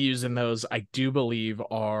pickups they use in those, I do believe,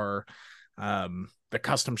 are the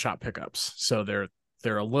custom shop pickups. So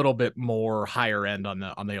they're a little bit more higher end on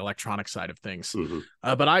the electronic side of things. Mm-hmm.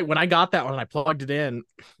 But when I got that one and I plugged it in,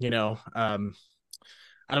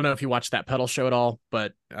 I don't know if you watched that pedal show at all,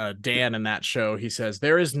 but Dan in that show, he says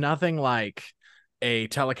there is nothing like a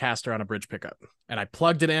Telecaster on a bridge pickup. And I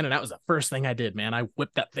plugged it in, and that was the first thing I did, man. I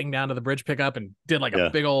whipped that thing down to the bridge pickup and did like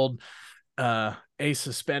a big old a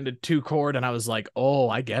suspended 2-chord, and I was like, oh,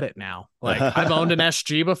 I get it now. Like, I've owned an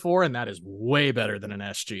SG before, and that is way better than an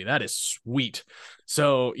SG. That is sweet.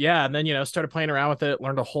 So yeah, and then started playing around with it,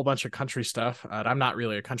 learned a whole bunch of country stuff. I'm not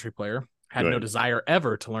really a country player, had no desire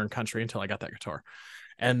ever to learn country until I got that guitar.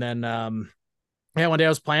 And then one day I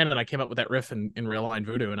was playing and I came up with that riff in Railline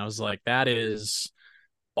Vudu, and I was like, that is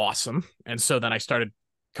awesome. And so then I started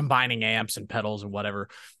combining amps and pedals and whatever.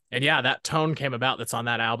 And yeah, that tone came about that's on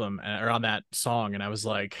that album or on that song. And I was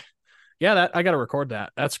like, yeah, I got to record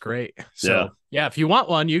that. That's great. So yeah, if you want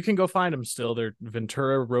one, you can go find them still. They're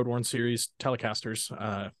Ventura Road Worn series Telecasters.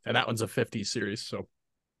 And that one's a 50 series. So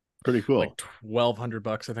pretty cool. Like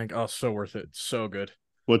 $1,200, I think. Oh, so worth it. So good.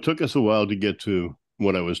 Well, it took us a while to get to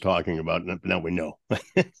what I was talking about. Now we know.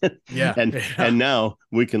 Yeah. And now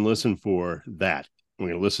we can listen for that. We're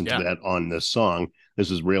going to listen to that on this song. This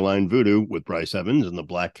is Railline Vudu with Bryce Evans and the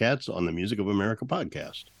Black Cats on the Music of America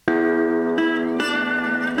podcast.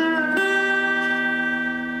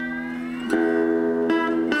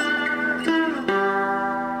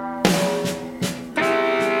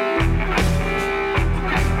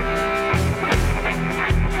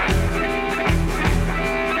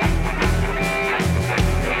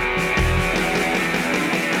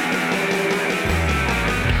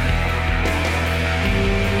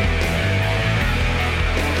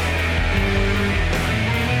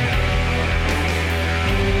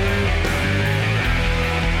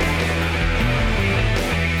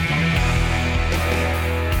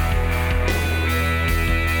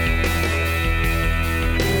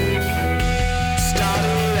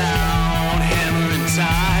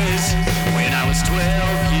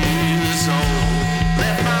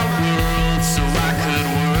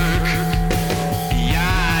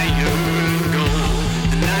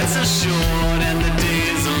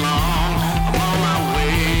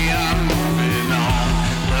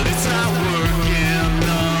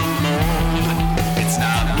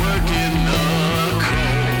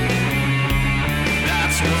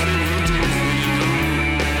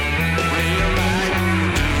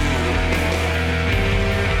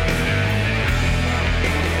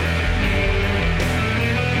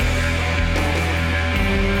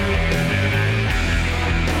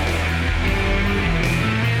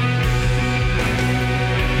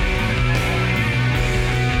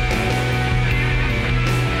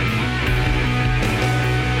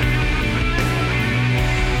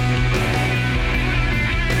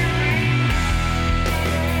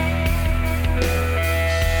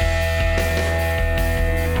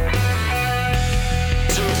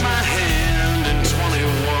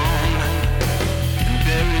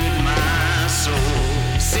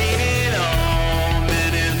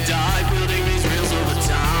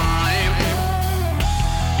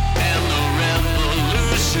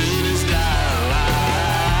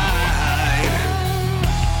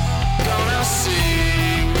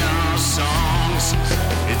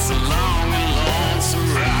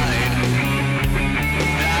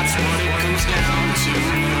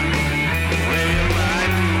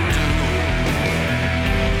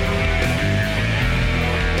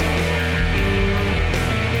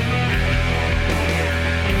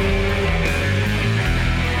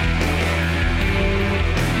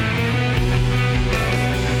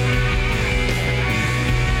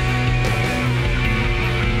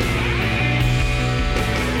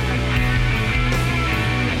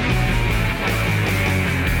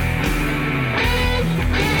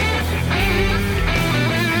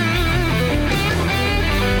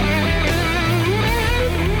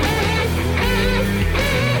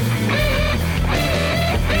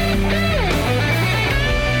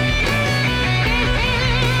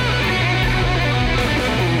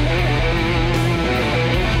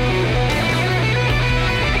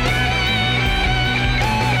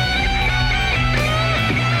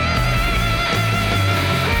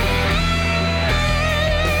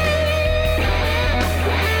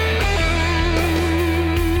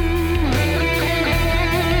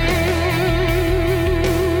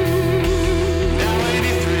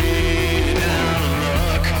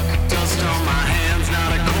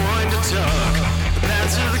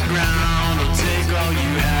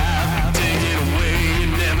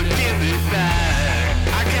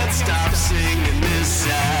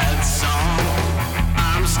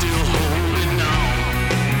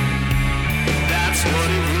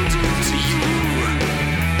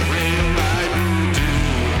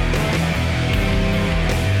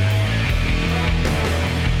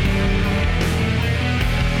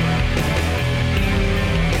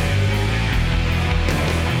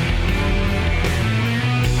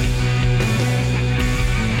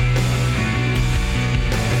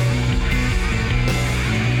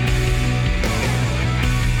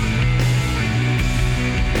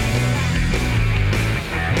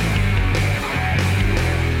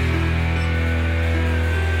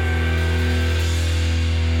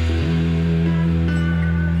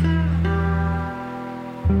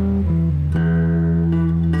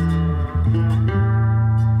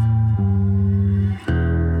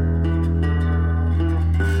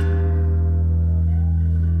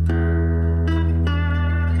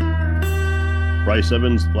 Bryce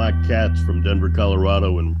Evans, Black Cats from Denver,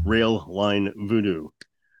 Colorado, and Railline Vudu.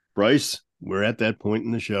 Bryce, we're at that point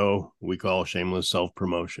in the show we call shameless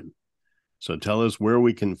self-promotion. So tell us where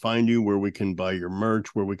we can find you, where we can buy your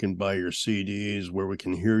merch, where we can buy your CDs, where we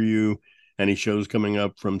can hear you, any shows coming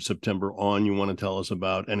up from September on you want to tell us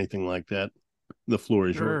about? Anything like that? The floor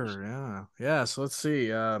is yours. Yeah. So let's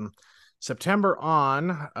see. September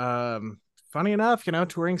on. Funny enough,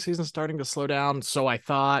 touring season's starting to slow down. So I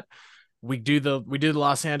thought we did the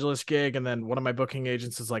Los Angeles gig, and then one of my booking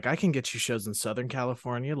agents is like, I can get you shows in Southern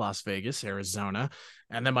California, Las Vegas, Arizona.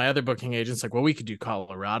 And then my other booking agent's like, well, we could do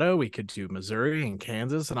Colorado, we could do Missouri and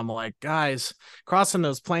Kansas. And I'm like, guys, crossing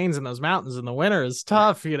those plains and those mountains in the winter is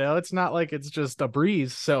tough. It's not like it's just a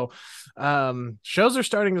breeze. So shows are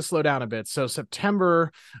starting to slow down a bit. So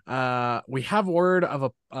September, we have word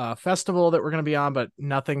of a festival that we're going to be on, but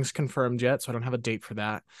nothing's confirmed yet. So I don't have a date for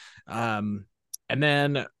that. And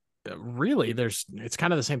then really it's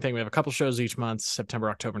kind of the same thing. We have a couple shows each month,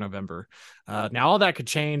 September, October, November. Now all that could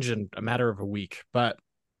change in a matter of a week, but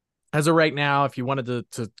as of right now, if you wanted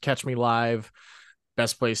to catch me live,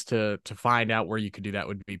 best place to find out where you could do that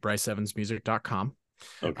would be bryceevansmusic.com.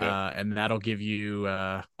 Okay. And that'll give you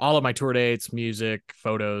all of my tour dates, music,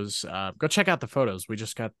 photos. Go check out the photos. We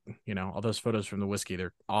just got all those photos from the whiskey.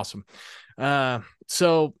 They're awesome.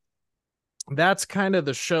 So that's kind of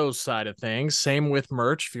the show side of things. Same with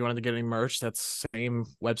merch. If you wanted to get any merch, that's same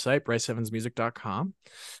website, bryceevansmusic.com.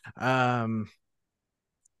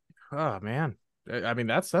 Oh man. I mean,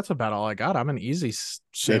 that's about all I got. I'm an easy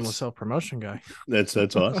shameless self-promotion guy. That's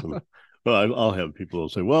awesome. Well, I'll have people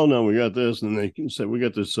say, well, no, we got this. And they can say, we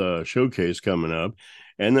got this showcase coming up.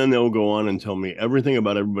 And then they'll go on and tell me everything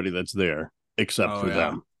about everybody that's there, except for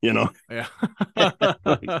them. Yeah. Yeah.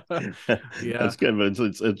 That's good, but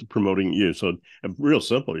it's promoting you. So real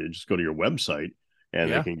simple. You just go to your website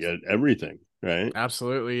and they can get everything, right?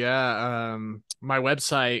 Absolutely. Yeah. My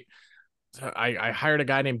website, I hired a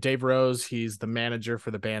guy named Dave Rose. He's the manager for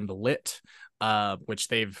the band Lit, which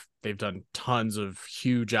they've done tons of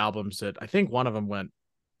huge albums that I think one of them went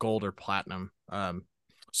gold or platinum.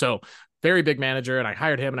 So very big manager. And I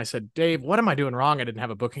hired him and I said, Dave, what am I doing wrong? I didn't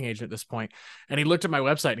have a booking agent at this point. And he looked at my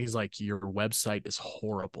website and he's like, your website is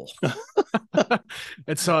horrible.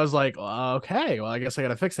 And so I was like, okay, well, I guess I got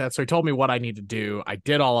to fix that. So he told me what I need to do. I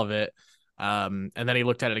did all of it. And then he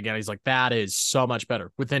looked at it again. He's like, that is so much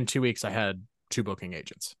better. Within 2 weeks, I had 2 booking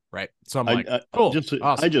agents. Right. So I'm like, cool.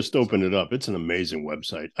 I just opened it up. It's an amazing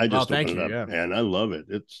website. I just opened it up and I love it.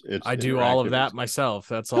 It's I do all of that myself.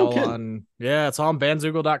 That's all on. Yeah. It's all on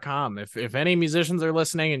bandzoogle.com. If any musicians are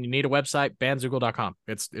listening and you need a website, bandzoogle.com.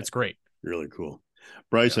 It's great. Really cool.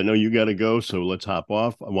 Bryce, I know you got to go, so let's hop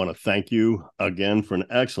off. I want to thank you again for an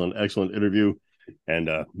excellent interview. And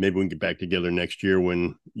maybe we can get back together next year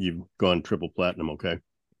when you've gone triple platinum. Okay.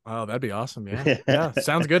 Oh, that'd be awesome. Yeah. Yeah.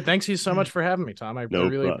 Sounds good. Thanks you so much for having me, Tom. I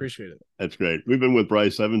really appreciate it. That's great. We've been with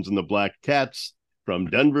Bryce Evans and the Black Cats from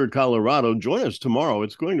Denver, Colorado. Join us tomorrow.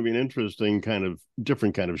 It's going to be an interesting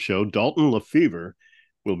different kind of show. Dalton Lefevre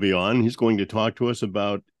will be on. He's going to talk to us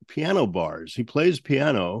about piano bars. He plays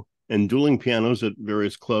piano and dueling pianos at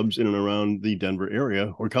various clubs in and around the Denver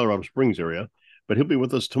area or Colorado Springs area. But he'll be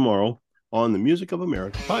with us tomorrow on the Music of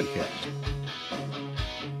America podcast.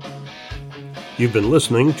 You've been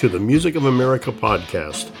listening to the Music of America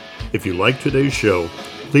podcast. If you like today's show,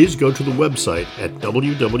 please go to the website at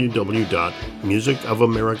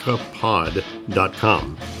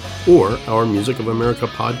www.musicofamericapod.com or our Music of America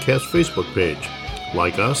podcast Facebook page.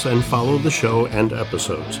 Like us and follow the show and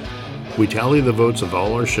episodes. We tally the votes of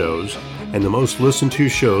all our shows, and the most listened to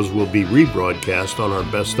shows will be rebroadcast on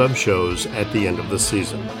our best of shows at the end of the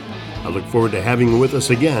season. I look forward to having you with us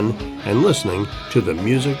again and listening to the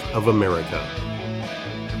Music of America.